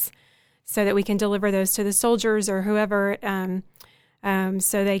subjects, so that we can deliver those to the soldiers or whoever,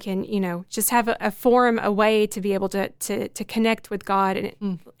 so they can, just have a forum, a way to be able to connect with God,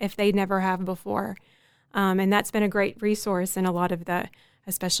 and if they never have before. And that's been a great resource, and a lot of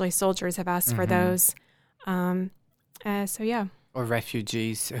especially soldiers, have asked for those. So yeah. Or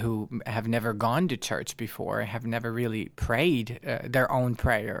refugees who have never gone to church before, have never really prayed their own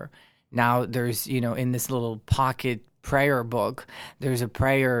prayer. Now there's, in this little pocket prayer book, there's a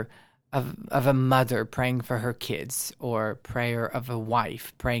prayer of a mother praying for her kids, or prayer of a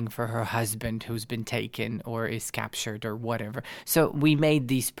wife praying for her husband who's been taken or is captured or whatever. So we made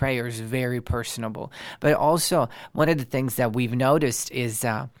these prayers very personable. But also, one of the things that we've noticed is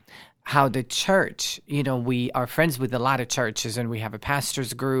how the church, we are friends with a lot of churches, and we have a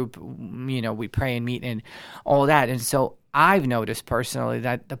pastor's group, we pray and meet and all that. And so I've noticed personally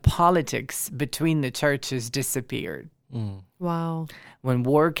that the politics between the churches disappeared. Wow. When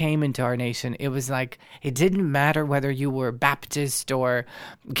war came into our nation, it was like it didn't matter whether you were Baptist or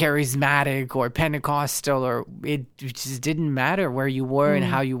charismatic or Pentecostal, or it just didn't matter where you were and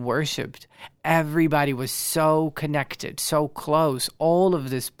how you worshiped. Everybody was so connected, so close. All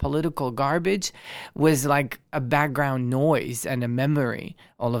of this political garbage was like a background noise and a memory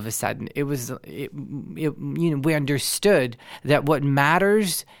all of a sudden. We understood that what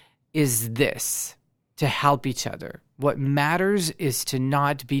matters is this: to help each other. What matters is to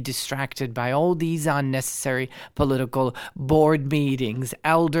not be distracted by all these unnecessary political board meetings,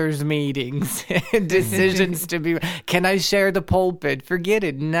 elders meetings, decisions to be, can I share the pulpit? Forget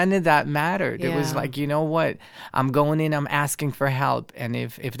it. None of that mattered. It was like, you know what? I'm going in, I'm asking for help. And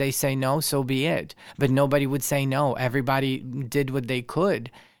if they say no, so be it. But nobody would say no. Everybody did what they could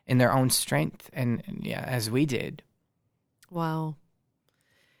in their own strength, and as we did. Wow.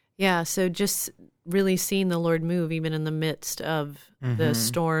 Yeah, so just really seeing the Lord move even in the midst of the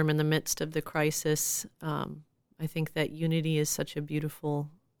storm, in the midst of the crisis. I think that unity is such a beautiful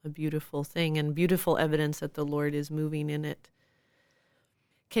thing and beautiful evidence that the Lord is moving in it.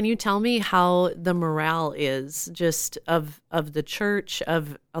 Can you tell me how the morale is just of the church,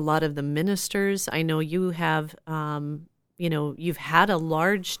 of a lot of the ministers? I know you have, you've had a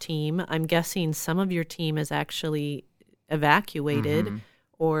large team. I'm guessing some of your team has actually evacuated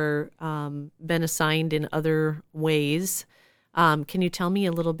or been assigned in other ways. Can you tell me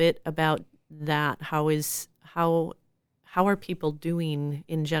a little bit about that? How are people doing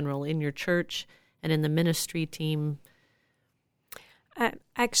in general in your church and in the ministry team?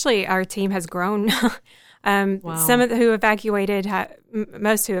 Actually, our team has grown. Wow. Some of the who evacuated,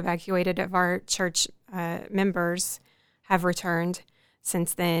 most who evacuated of our church members have returned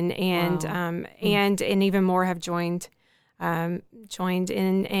since then, and Wow. and even more have joined in.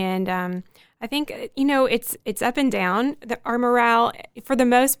 And I think it's up and down. Our morale, for the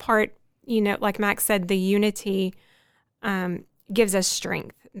most part, like Max said, the unity gives us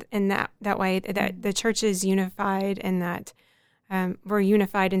strength in that way. That the church is unified, and that we're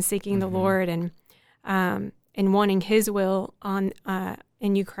unified in seeking the Lord and wanting His will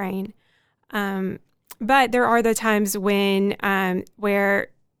in Ukraine. But there are the times when where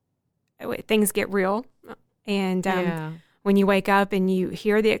things get real, and when you wake up and you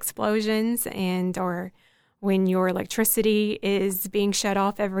hear the explosions, or when your electricity is being shut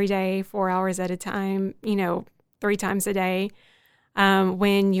off every day, 4 hours at a time, 3 times a day,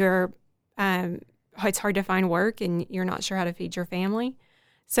 when you're it's hard to find work and you're not sure how to feed your family.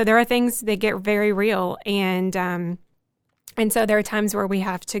 So there are things that get very real, and so there are times where we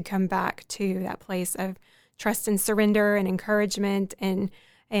have to come back to that place of trust and surrender and encouragement and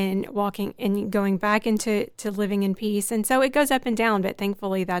walking and going back into living in peace. And so it goes up and down, but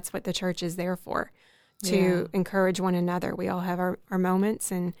thankfully that's what the church is there for, to encourage one another. We all have our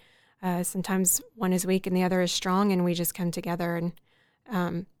moments, and sometimes one is weak and the other is strong, and we just come together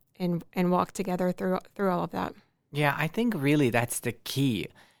and walk together through all of that. Yeah, I think really that's the key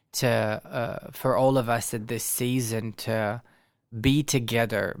to for all of us at this season, to be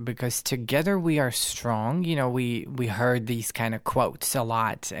together, because together we are strong. We heard these kind of quotes a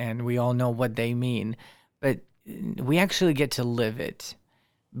lot, and we all know what they mean, but we actually get to live it,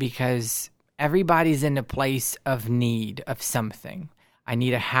 because everybody's in a place of need of something. I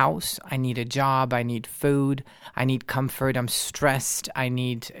need a house, I need a job, I need food, I need comfort, I'm stressed, I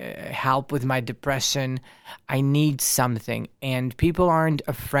need help with my depression, I need something. And people aren't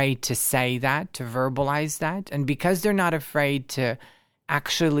afraid to say that, to verbalize that. And because they're not afraid to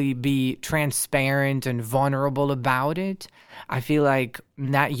actually be transparent and vulnerable about it, I feel like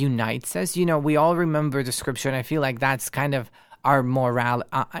that unites us. We all remember the scripture, and I feel like that's kind of our morale,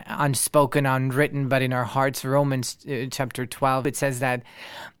 unspoken, unwritten, but in our hearts. Romans chapter 12, it says that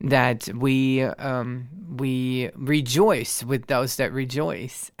we rejoice with those that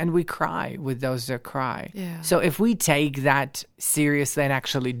rejoice, and we cry with those that cry. Yeah. So if we take that seriously and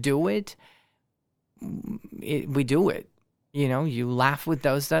actually do it, we do it. You laugh with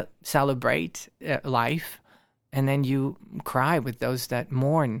those that celebrate life, and then you cry with those that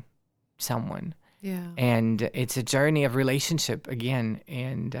mourn someone. Yeah. And it's a journey of relationship again,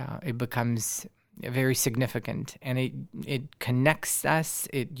 and it becomes very significant, and it connects us,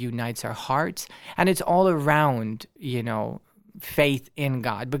 it unites our hearts, and it's all around, faith in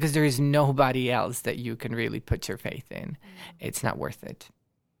God, because there is nobody else that you can really put your faith in. It's not worth it.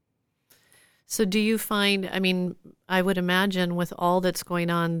 So do you find, I would imagine with all that's going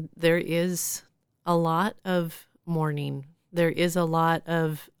on, there is a lot of mourning. There is a lot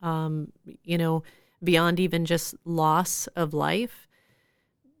of, beyond even just loss of life,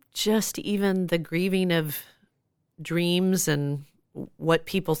 just even the grieving of dreams and what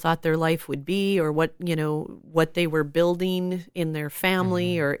people thought their life would be, or what they were building in their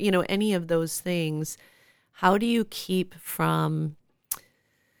family, or, any of those things. How do you keep from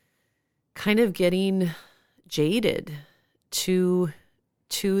kind of getting jaded to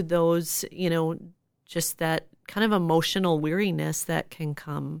those, just that kind of emotional weariness that can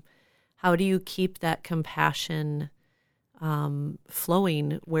come? How do you keep that compassion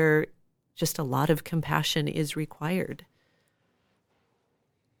flowing where just a lot of compassion is required?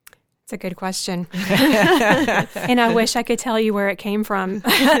 It's a good question. And I wish I could tell you where it came from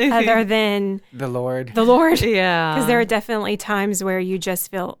other than the Lord. Yeah. Because there are definitely times where you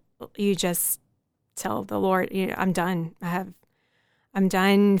just tell the Lord, I'm done. I'm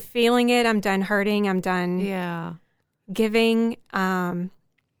done feeling it. I'm done hurting. I'm done giving.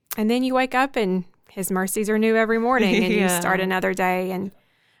 And then you wake up and His mercies are new every morning, and you start another day. And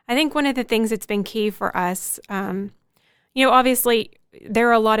I think one of the things that's been key for us, obviously there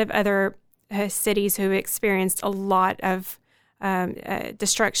are a lot of other cities who experienced a lot of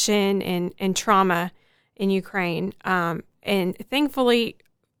destruction and trauma in Ukraine. And thankfully,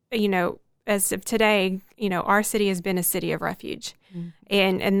 as of today, our city has been a city of refuge.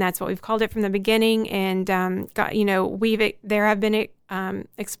 And that's what we've called it from the beginning. And, there have been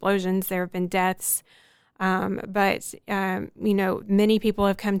explosions, there have been deaths. But many people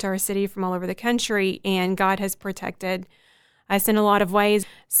have come to our city from all over the country, and God has protected us in a lot of ways.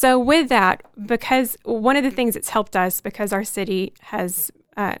 So with that, because one of the things that's helped us, because our city has,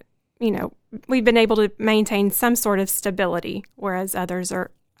 we've been able to maintain some sort of stability, whereas others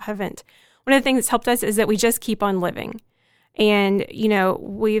haven't. One of the things that's helped us is that we just keep on living. And,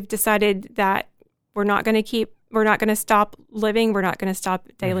 we've decided that we're not going to stop living. We're not going to stop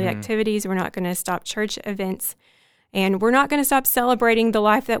daily activities. We're not going to stop church events. And we're not going to stop celebrating the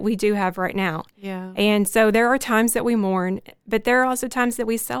life that we do have right now. Yeah. And so there are times that we mourn, but there are also times that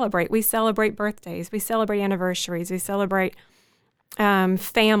we celebrate. We celebrate birthdays. We celebrate anniversaries. We celebrate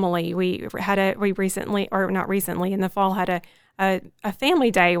family. We recently, or not recently, in the fall had a family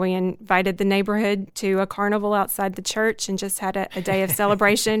day. We invited the neighborhood to a carnival outside the church and just had a day of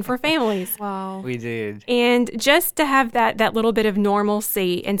celebration for families. Wow. We did. And just to have that little bit of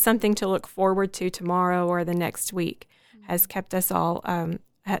normalcy and something to look forward to tomorrow or the next week has kept us all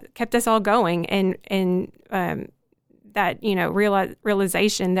going. And that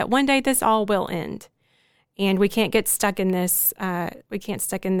realization that one day this all will end, and we can't get stuck in this.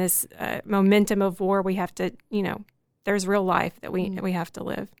 Momentum of war. We have to, there's real life that we have to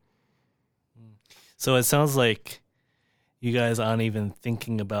live. So it sounds like you guys aren't even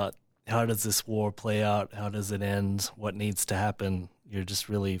thinking about how does this war play out? How does it end? What needs to happen? You're just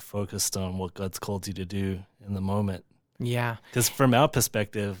really focused on what God's called you to do in the moment. Yeah. Because from our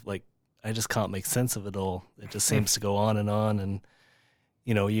perspective, I just can't make sense of it all. It just seems to go on. And,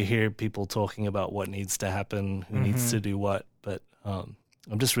 you hear people talking about what needs to happen, who needs to do what. But I'm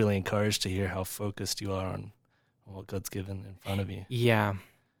just really encouraged to hear how focused you are on what God's given in front of you. Yeah.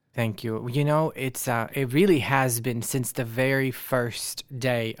 Thank you. It really has been since the very first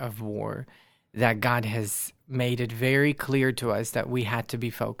day of war that God has made it very clear to us that we had to be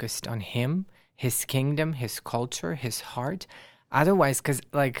focused on Him, His kingdom, His culture, His heart. Otherwise, because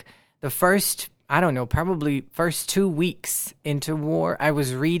the first 2 weeks into war, I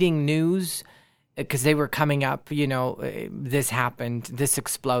was reading news because they were coming up, this happened, this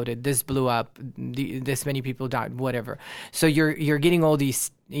exploded, this blew up, this many people died, whatever. So you're getting all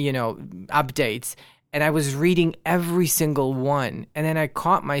these, updates. And I was reading every single one. And then I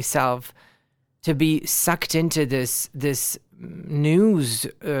caught myself to be sucked into this news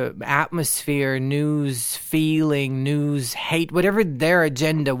atmosphere, news feeling, news hate, whatever their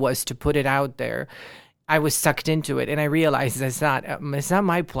agenda was to put it out there. I was sucked into it, and I realized it's not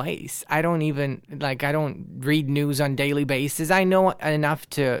my place. I don't read news on a daily basis. I know enough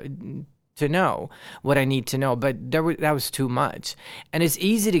to know what I need to know, but that was too much. And it's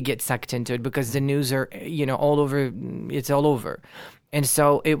easy to get sucked into it because the news are, all over. It's all over. And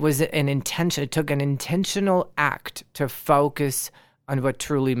so it was it took an intentional act to focus on what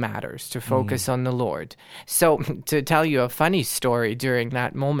truly matters, to focus on the Lord. So to tell you a funny story during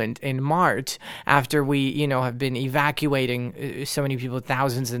that moment in March, after we, have been evacuating so many people,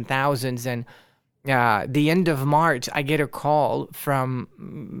 thousands and thousands, and the end of March, I get a call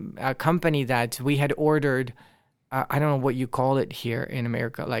from a company that we had ordered, I don't know what you call it here in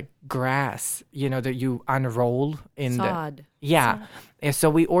America, like grass, that you unroll in sod. Yeah. Sod. And so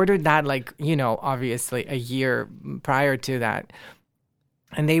we ordered that obviously a year prior to that.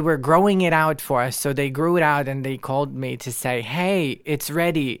 And they were growing it out for us. So they grew it out and they called me to say, hey, it's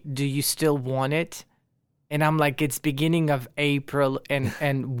ready. Do you still want it? And I'm like, it's beginning of April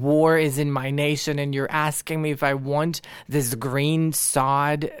and war is in my nation. And you're asking me if I want this green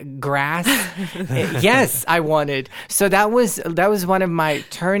sod grass? Yes, I want it. So that was one of my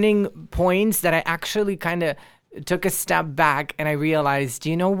turning points that I actually kind of took a step back and I realized,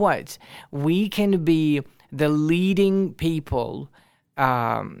 you know what? We can be the leading people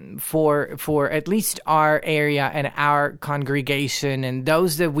for at least our area and our congregation and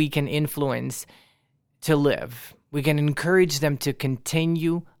those that we can influence to live. We can encourage them to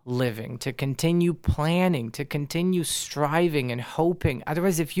continue living, to continue planning, to continue striving and hoping.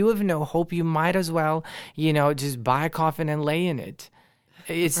 Otherwise, if you have no hope, you might as well, just buy a coffin and lay in it.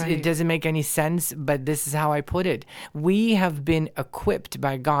 It doesn't make any sense, but this is how I put it. We have been equipped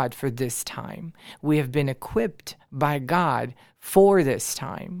by God for this time. We have been equipped by God for this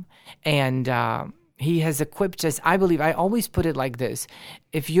time. And He has equipped us. I believe, I always put it like this.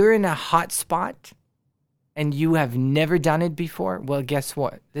 If you're in a hot spot and you have never done it before, well, guess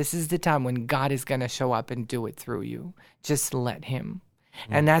what? This is the time when God is going to show up and do it through you. Just let him.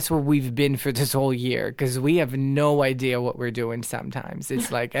 And that's where we've been for this whole year, because we have no idea what we're doing sometimes.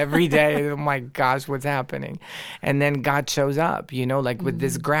 It's like every day, oh my gosh, what's happening? And then God shows up, like with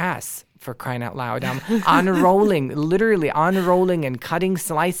this grass, for crying out loud. I'm literally unrolling and cutting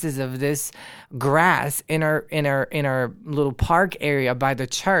slices of this grass in our little park area by the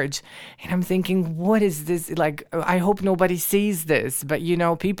church. And I'm thinking, what is this? Like, I hope nobody sees this. But,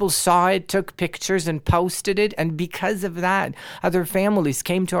 people saw it, took pictures and posted it. And because of that, other families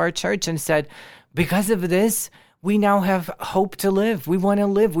came to our church and said, because of this, we now have hope to live. We want to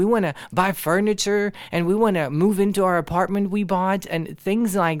live. We want to buy furniture, and we want to move into our apartment we bought. And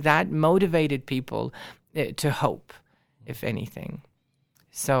things like that motivated people to hope, if anything.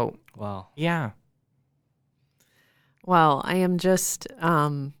 So, wow. Yeah. Well, I am just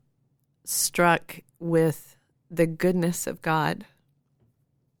struck with the goodness of God.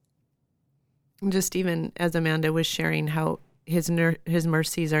 Just even as Amanda was sharing how his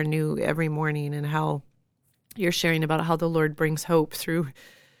mercies are new every morning, and how you're sharing about how the Lord brings hope through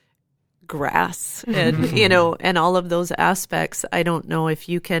grass and, and all of those aspects. I don't know if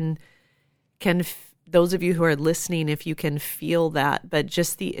you can those of you who are listening, if you can feel that, but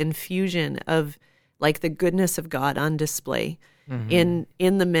just the infusion of like the goodness of God on display in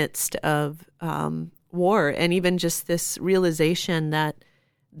the midst of war, and even just this realization that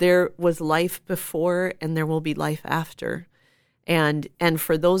there was life before and there will be life after. And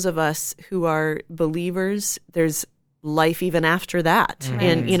for those of us who are believers, there's life even after that. Right.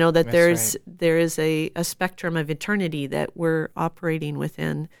 And, that That's there is a spectrum of eternity that we're operating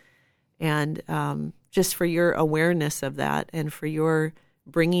within. And just for your awareness of that, and for your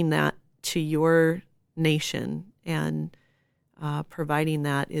bringing that to your nation and providing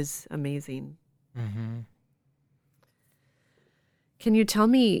that is amazing. Mm-hmm. Can you tell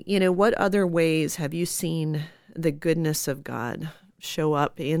me, what other ways have you seen the goodness of God show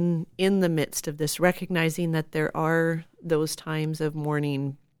up in the midst of this, recognizing that there are those times of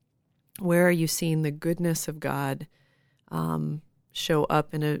mourning? Where are you seeing the goodness of God show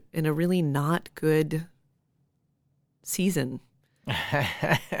up in a really not good season?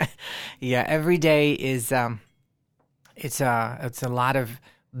 Yeah, every day is it's a lot of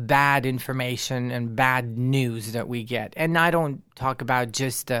bad information and bad news that we get. And I don't talk about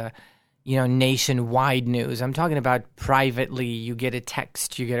just nationwide news. I'm talking about privately. You get a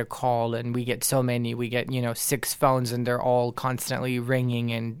text, you get a call, and we get so many. We get 6 phones, and they're all constantly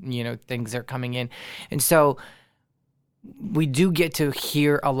ringing, and things are coming in. And so we do get to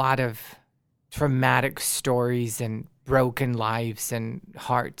hear a lot of traumatic stories and broken lives and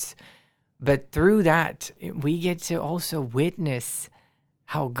hearts. But through that, we get to also witness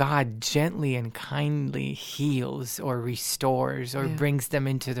how God gently and kindly heals or restores or brings them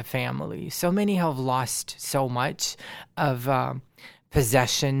into the family. So many have lost so much of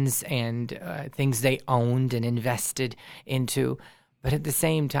possessions and things they owned and invested into. But at the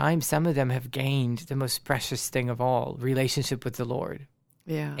same time, some of them have gained the most precious thing of all, relationship with the Lord.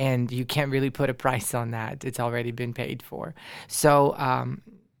 Yeah. And you can't really put a price on that. It's already been paid for.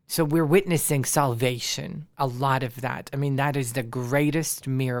 So we're witnessing salvation, a lot of that. I mean, that is the greatest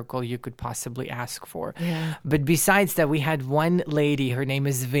miracle you could possibly ask for. Yeah. But besides that, we had one lady, her name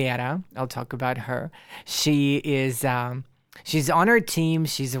is Vera. I'll talk about her. She is, she's on our team.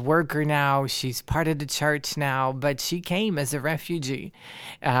 She's a worker now. She's part of the church now, but she came as a refugee.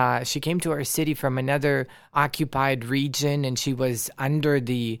 She came to our city from another occupied region, and she was under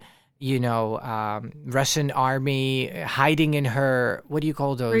the Russian army, hiding in her, what do you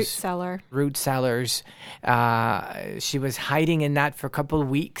call those? Root cellars. She was hiding in that for a couple of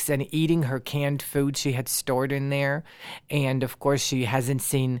weeks and eating her canned food she had stored in there. And of course, she hasn't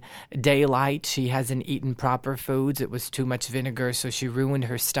seen daylight. She hasn't eaten proper foods. It was too much vinegar, so she ruined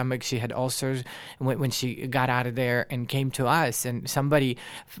her stomach. She had ulcers when she got out of there and came to us. And somebody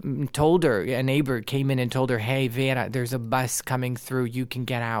told her, a neighbor came in and told her, hey, Vera, there's a bus coming through. You can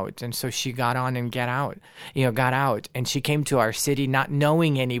get out. And so she got on and got out. And she came to our city not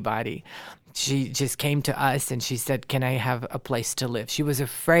knowing anybody. She just came to us and she said, can I have a place to live? She was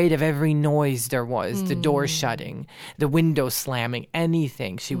afraid of every noise there was, the door shutting, the window slamming,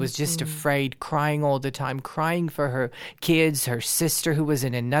 anything. She was just afraid, crying all the time, crying for her kids, her sister who was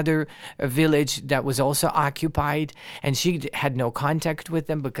in another village that was also occupied. And she had no contact with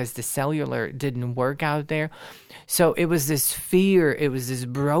them because the cellular didn't work out there. So it was this fear, it was this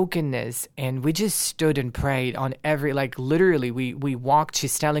brokenness, and we just stood and prayed on literally, we walked,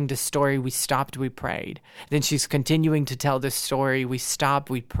 she's telling the story, we stopped, we prayed. Then she's continuing to tell this story. We stop,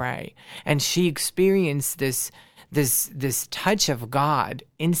 we pray. And she experienced this touch of God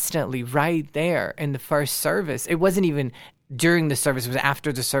instantly right there in the first service. It wasn't even during the service, it was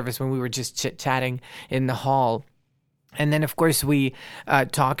after the service when we were just chit-chatting in the hall. And then, of course, we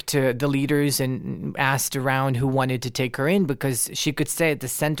talked to the leaders and asked around who wanted to take her in, because she could stay at the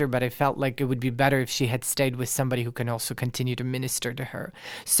center, but I felt like it would be better if she had stayed with somebody who can also continue to minister to her.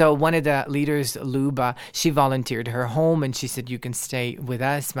 So one of the leaders, Luba, she volunteered her home, and she said, you can stay with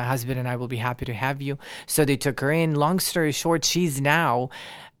us. My husband and I will be happy to have you. So they took her in. Long story short, she's now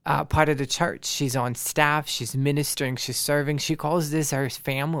part of the church. She's on staff. She's ministering. She's serving. She calls this her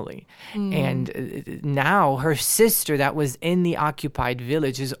family. And now her sister that was in the occupied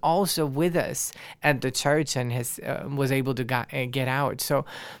village is also with us at the church and was able to get out. So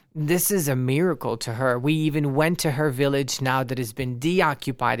this is a miracle to her. We even went to her village now that has been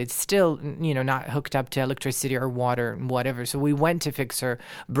deoccupied. It's still, not hooked up to electricity or water and whatever. So we went to fix her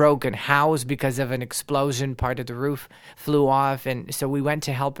broken house because of an explosion. Part of the roof flew off. And so we went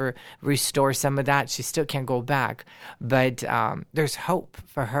to help her restore some of that. She still can't go back. But there's hope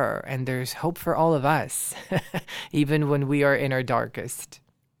for her, and there's hope for all of us, even when we are in our darkest.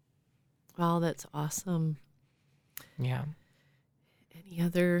 Wow, that's awesome. Yeah. Any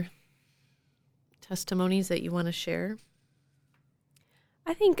other testimonies that you want to share?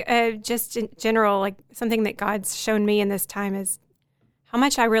 I think just in general, like something that God's shown me in this time is how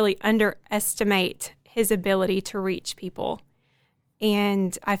much I really underestimate his ability to reach people.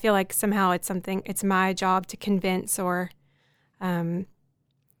 And I feel like somehow it's my job to convince or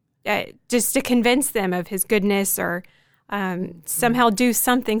just to convince them of his goodness, or somehow do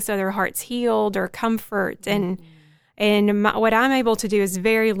something so their heart's healed or comfort. And what I'm able to do is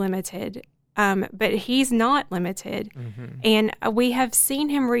very limited, but he's not limited. Mm-hmm. And we have seen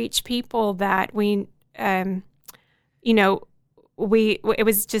him reach people that it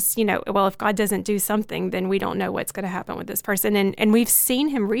was just, well, if God doesn't do something, then we don't know what's going to happen with this person. And we've seen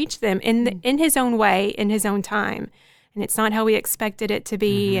him reach them in his own way, in his own time. And it's not how we expected it to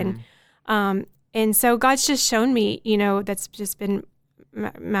be. Mm-hmm. And so God's just shown me, that's just been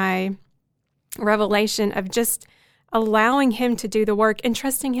my revelation of just allowing him to do the work and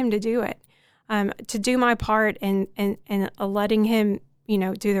trusting him to do it, to do my part and letting him,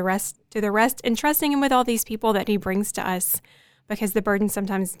 do the rest, and trusting him with all these people that he brings to us, because the burden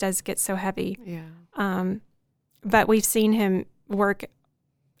sometimes does get so heavy. Yeah. But we've seen him work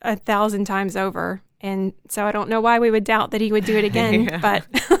 1,000 times over. And so I don't know why we would doubt that he would do it again, but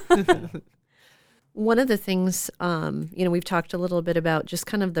one of the things, we've talked a little bit about just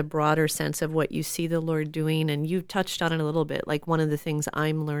kind of the broader sense of what you see the Lord doing, and you touched on it a little bit, like one of the things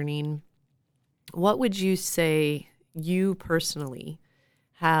I'm learning. What would you say you personally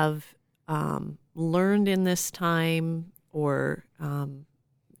have learned in this time, or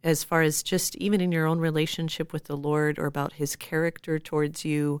as far as just even in your own relationship with the Lord, or about his character towards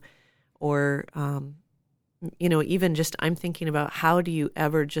you, or even just I'm thinking about how do you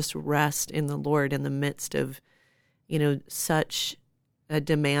ever just rest in the Lord in the midst of, such a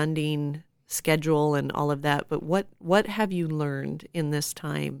demanding schedule and all of that. But what have you learned in this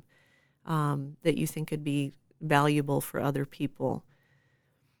time that you think could be valuable for other people?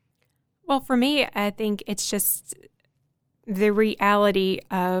 Well, for me, I think it's just the reality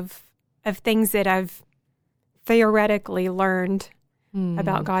of things that I've theoretically learned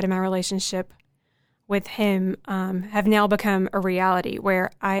about God and my relationship with him have now become a reality, where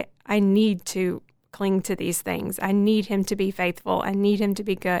I need to cling to these things. I need him to be faithful. I need him to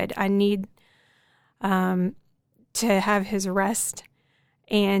be good. I need to have his rest.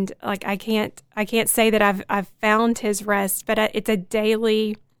 And like I can't say that I've found his rest, but it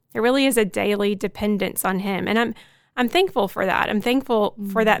really is a daily dependence on him. And I'm thankful for that. I'm thankful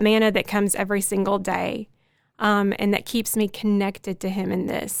for that manna that comes every single day, and that keeps me connected to him in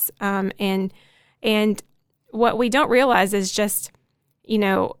this. And what we don't realize is just,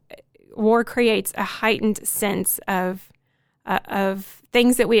 war creates a heightened sense of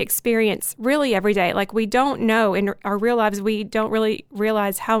things that we experience really every day. Like we don't know in our real lives, we don't really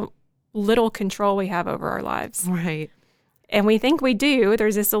realize how little control we have over our lives. Right. And we think we do.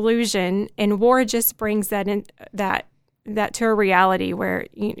 There's this illusion, and war just brings that to a reality where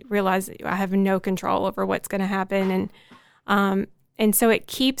you realize I have no control over what's going to happen, and so it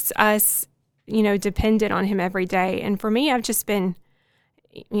keeps us, dependent on him every day. And for me, I've just been,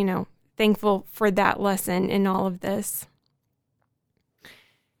 thankful for that lesson in all of this.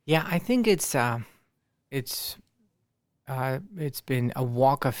 Yeah, I think it's been a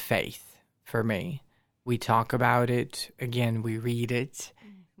walk of faith for me. We talk about it, again, we read it,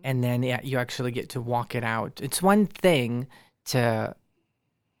 and then you actually get to walk it out. It's one thing to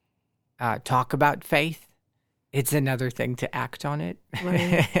talk about faith. It's another thing to act on it.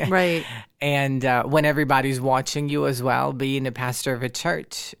 Right. And when everybody's watching you as well, being a pastor of a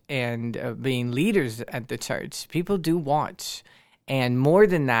church and being leaders at the church, people do watch. And more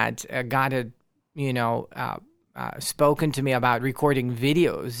than that, God had, spoken to me about recording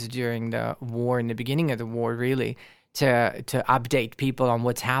videos during the war, in the beginning of the war, really, to update people on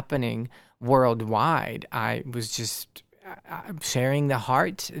what's happening worldwide. I was just sharing the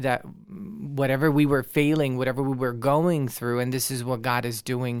heart that whatever we were feeling, whatever we were going through, and this is what God is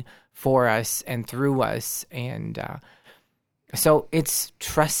doing for us and through us. And so it's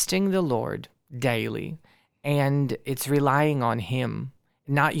trusting the Lord daily, and it's relying on Him,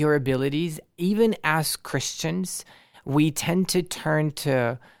 not your abilities. Even as Christians, we tend to turn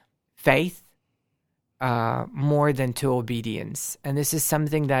to faith more than to obedience. And this is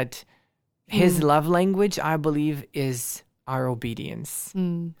something that His love language, I believe, is our obedience.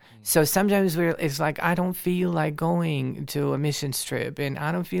 So sometimes it's like, I don't feel like going to a mission trip, and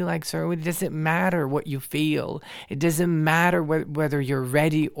I don't feel like, sir, it doesn't matter what you feel. It doesn't matter whether you're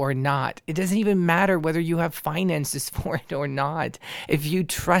ready or not. It doesn't even matter whether you have finances for it or not. If you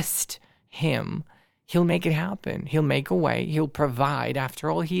trust Him, He'll make it happen. He'll make a way. He'll provide. After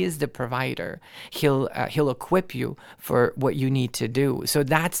all, He is the provider. He'll equip you for what you need to do. So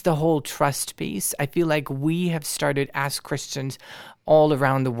that's the whole trust piece. I feel like we have started, as Christians all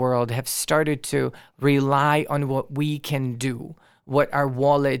around the world, have started to rely on what we can do, what our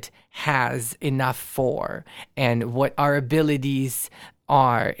wallet has enough for, and what our abilities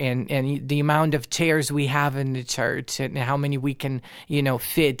are, and the amount of chairs we have in the church, and how many we can,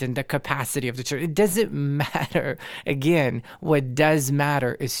 fit, and the capacity of the church. It doesn't matter. Again, what does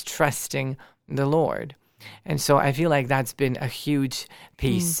matter is trusting the Lord. And so I feel like that's been a huge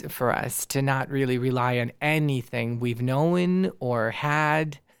piece for us, to not really rely on anything we've known or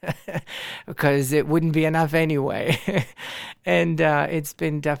had, because it wouldn't be enough anyway. And it's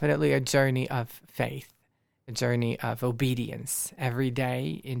been definitely a journey of faith. A journey of obedience every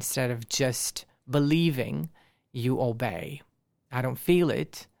day. Instead of just believing, you obey. I don't feel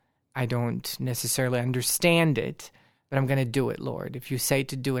it. I don't necessarily understand it, but I'm going to do it, Lord. If you say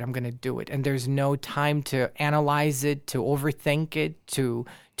to do it, I'm going to do it. And there's no time to analyze it, to overthink it, to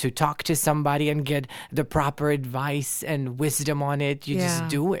talk to somebody and get the proper advice and wisdom on it. You just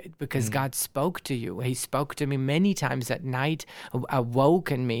do it because God spoke to you. He spoke to me many times at night,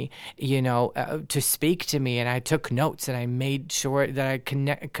 awoken me, to speak to me. And I took notes, and I made sure that I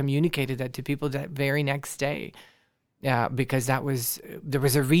communicated that to people that very next day. Because there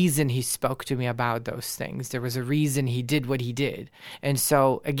was a reason He spoke to me about those things. There was a reason He did what He did. And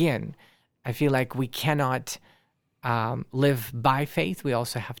so, again, I feel like we cannot live by faith. We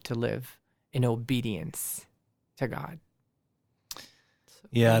also have to live in obedience to God.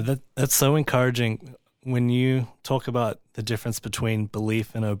 Yeah, that's so encouraging when you talk about the difference between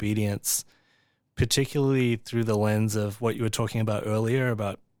belief and obedience, particularly through the lens of what you were talking about earlier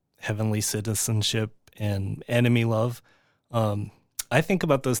about heavenly citizenship and enemy love. I think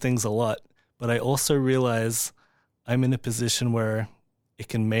about those things a lot, but I also realize I'm in a position where it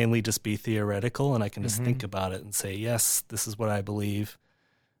can mainly just be theoretical, and I can just think about it and say, yes, this is what I believe.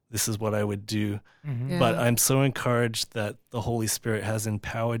 This is what I would do. Yeah. But I'm so encouraged that the Holy Spirit has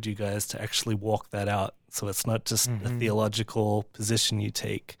empowered you guys to actually walk that out. So it's not just a theological position you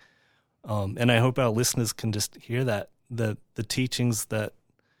take. And I hope our listeners can just hear that, the teachings that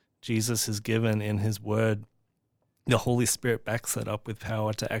Jesus has given in His Word, the Holy Spirit backs that up with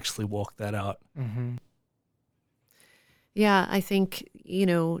power to actually walk that out. Yeah, I think,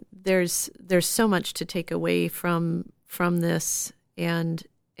 there's so much to take away from this, and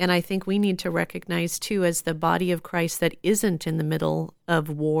I think we need to recognize too, as the body of Christ that isn't in the middle of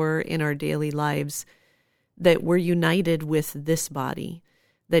war in our daily lives, that we're united with this body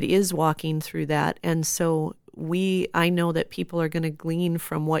that is walking through that. And so I know that people are going to glean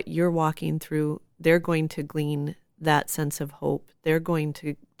from what you're walking through. They're going to glean that sense of hope. They're going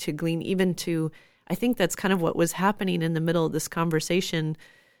to glean even to, I think that's kind of what was happening in the middle of this conversation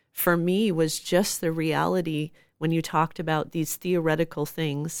for me, was just the reality when you talked about these theoretical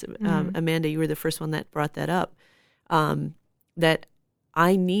things. Amanda, you were the first one that brought that up, that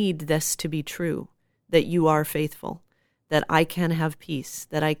I need this to be true, that you are faithful, that I can have peace,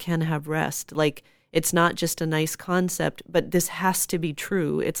 that I can have rest. Like, it's not just a nice concept, but this has to be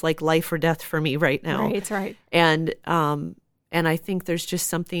true. It's like life or death for me right now. Right, it's right. And I think there's just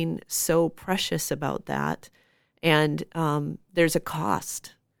something so precious about that. And there's a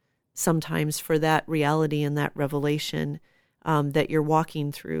cost sometimes for that reality and that revelation. that you're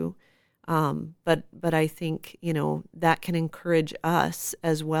walking through. But I think, that can encourage us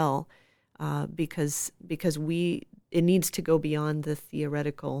as well, because it needs to go beyond the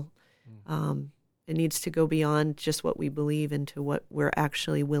theoretical. It needs to go beyond just what we believe into what we're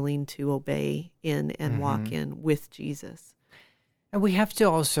actually willing to obey in and walk in with Jesus. And we have to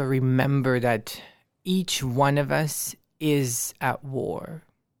also remember that each one of us is at war.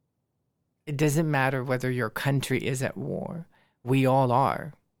 It doesn't matter whether your country is at war. We all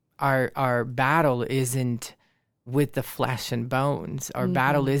are. Our battle isn't with the flesh and bones. Our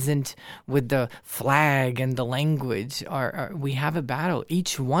battle isn't with the flag and the language. We have a battle.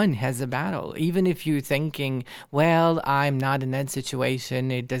 Each one has a battle. Even if you're thinking, well, I'm not in that situation,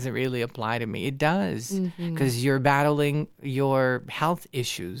 it doesn't really apply to me. It does, because you're battling your health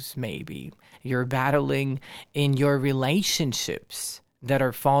issues, maybe. You're battling in your relationships that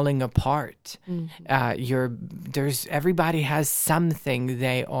are falling apart. Everybody has something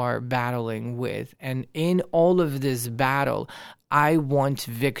they are battling with. And in all of this battle, I want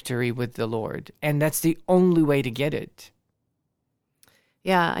victory with the Lord. And that's the only way to get it.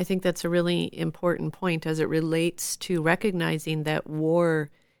 Yeah, I think that's a really important point as it relates to recognizing that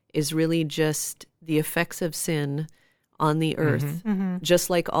war is really just the effects of sin on the earth, just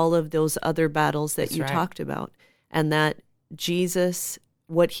like all of those other battles that you talked about. And that Jesus,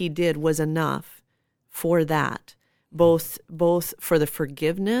 what he did was enough for that, both for the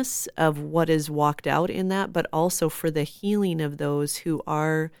forgiveness of what is walked out in that, but also for the healing of those who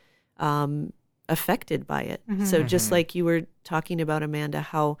are affected by it. So just like you were talking about, Amanda,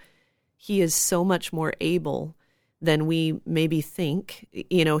 how he is so much more able than we maybe think,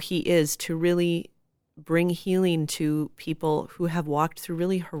 he is to really bring healing to people who have walked through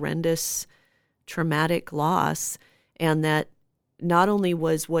really horrendous, traumatic loss. And that not only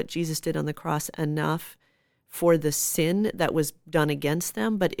was what Jesus did on the cross enough for the sin that was done against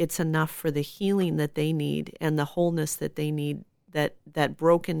them, but it's enough for the healing that they need and the wholeness that they need, that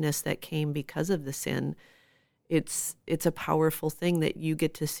brokenness that came because of the sin. It's a powerful thing that you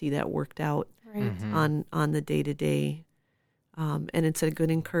get to see that worked out on the day-to-day. And it's a good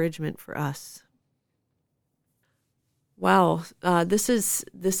encouragement for us. Wow, this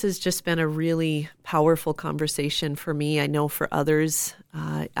has just been a really powerful conversation for me. I know for others,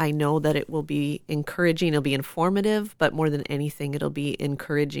 I know that it will be encouraging, it'll be informative, but more than anything, it'll be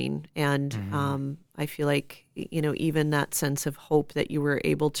encouraging. And I feel like, even that sense of hope that you were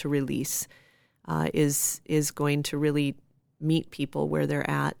able to release is going to really meet people where they're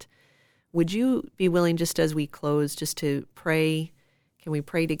at. Would you be willing, just as we close, just to pray? Can we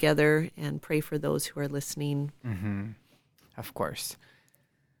pray together and pray for those who are listening? Of course.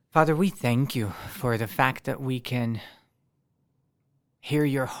 Father, we thank you for the fact that we can hear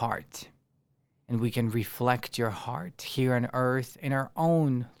your heart and we can reflect your heart here on earth in our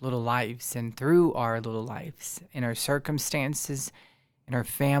own little lives and through our little lives, in our circumstances, in our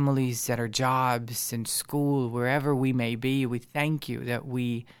families, at our jobs, in school, wherever we may be. We thank you that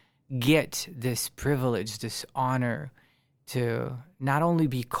we get this privilege, this honor to not only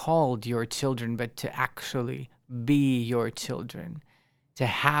be called your children, but to actually be your children, to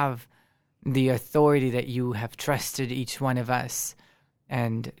have the authority that you have trusted each one of us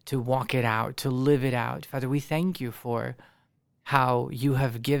and to walk it out, to live it out. Father, we thank you for how you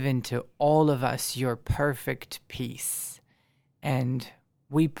have given to all of us your perfect peace. And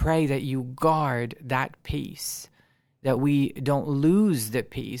we pray that you guard that peace, that we don't lose the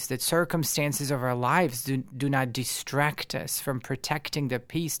peace, that circumstances of our lives do not distract us from protecting the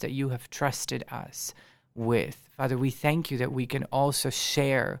peace that you have trusted us with. Father, we thank you that we can also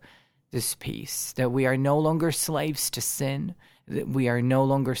share this peace, that we are no longer slaves to sin, that we are no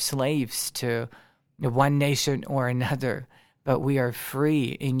longer slaves to one nation or another, but we are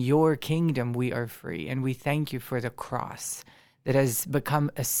free. In your kingdom, we are free. And we thank you for the cross that has become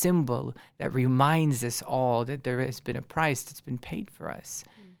a symbol that reminds us all that there has been a price that's been paid for us.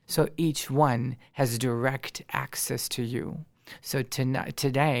 So each one has direct access to you. So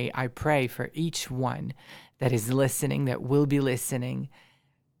today, I pray for each one that is listening, that will be listening,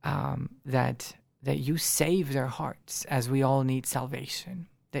 that you save their hearts, as we all need salvation,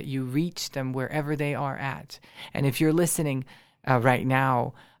 that you reach them wherever they are at. And if you're listening right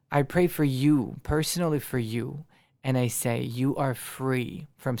now, I pray for you, personally for you, and I say, you are free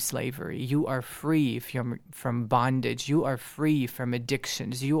from slavery. You are free from bondage. You are free from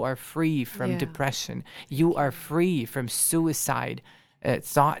addictions. You are free from depression. You are free from suicide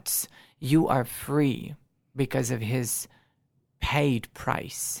thoughts. You are free because of his paid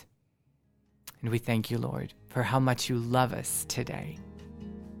price. And we thank you, Lord, for how much you love us today.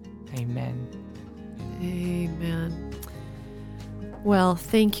 Amen. Amen. Well,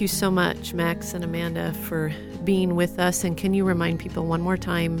 thank you so much, Max and Amanda, for being with us. And can you remind people one more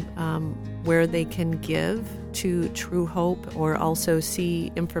time where they can give to True Hope, or also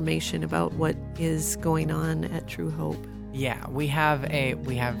see information about what is going on at True Hope? Yeah, we have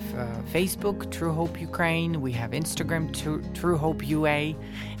Facebook, True Hope Ukraine. We have Instagram, True Hope UA,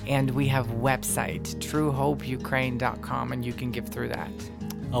 and we have website, truehopeukraine.com, and you can give through that.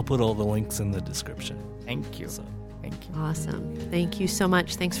 I'll put all the links in the description. Thank you. So. Thank you. Awesome. Thank you so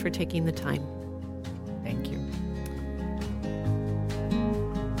much. Thanks for taking the time.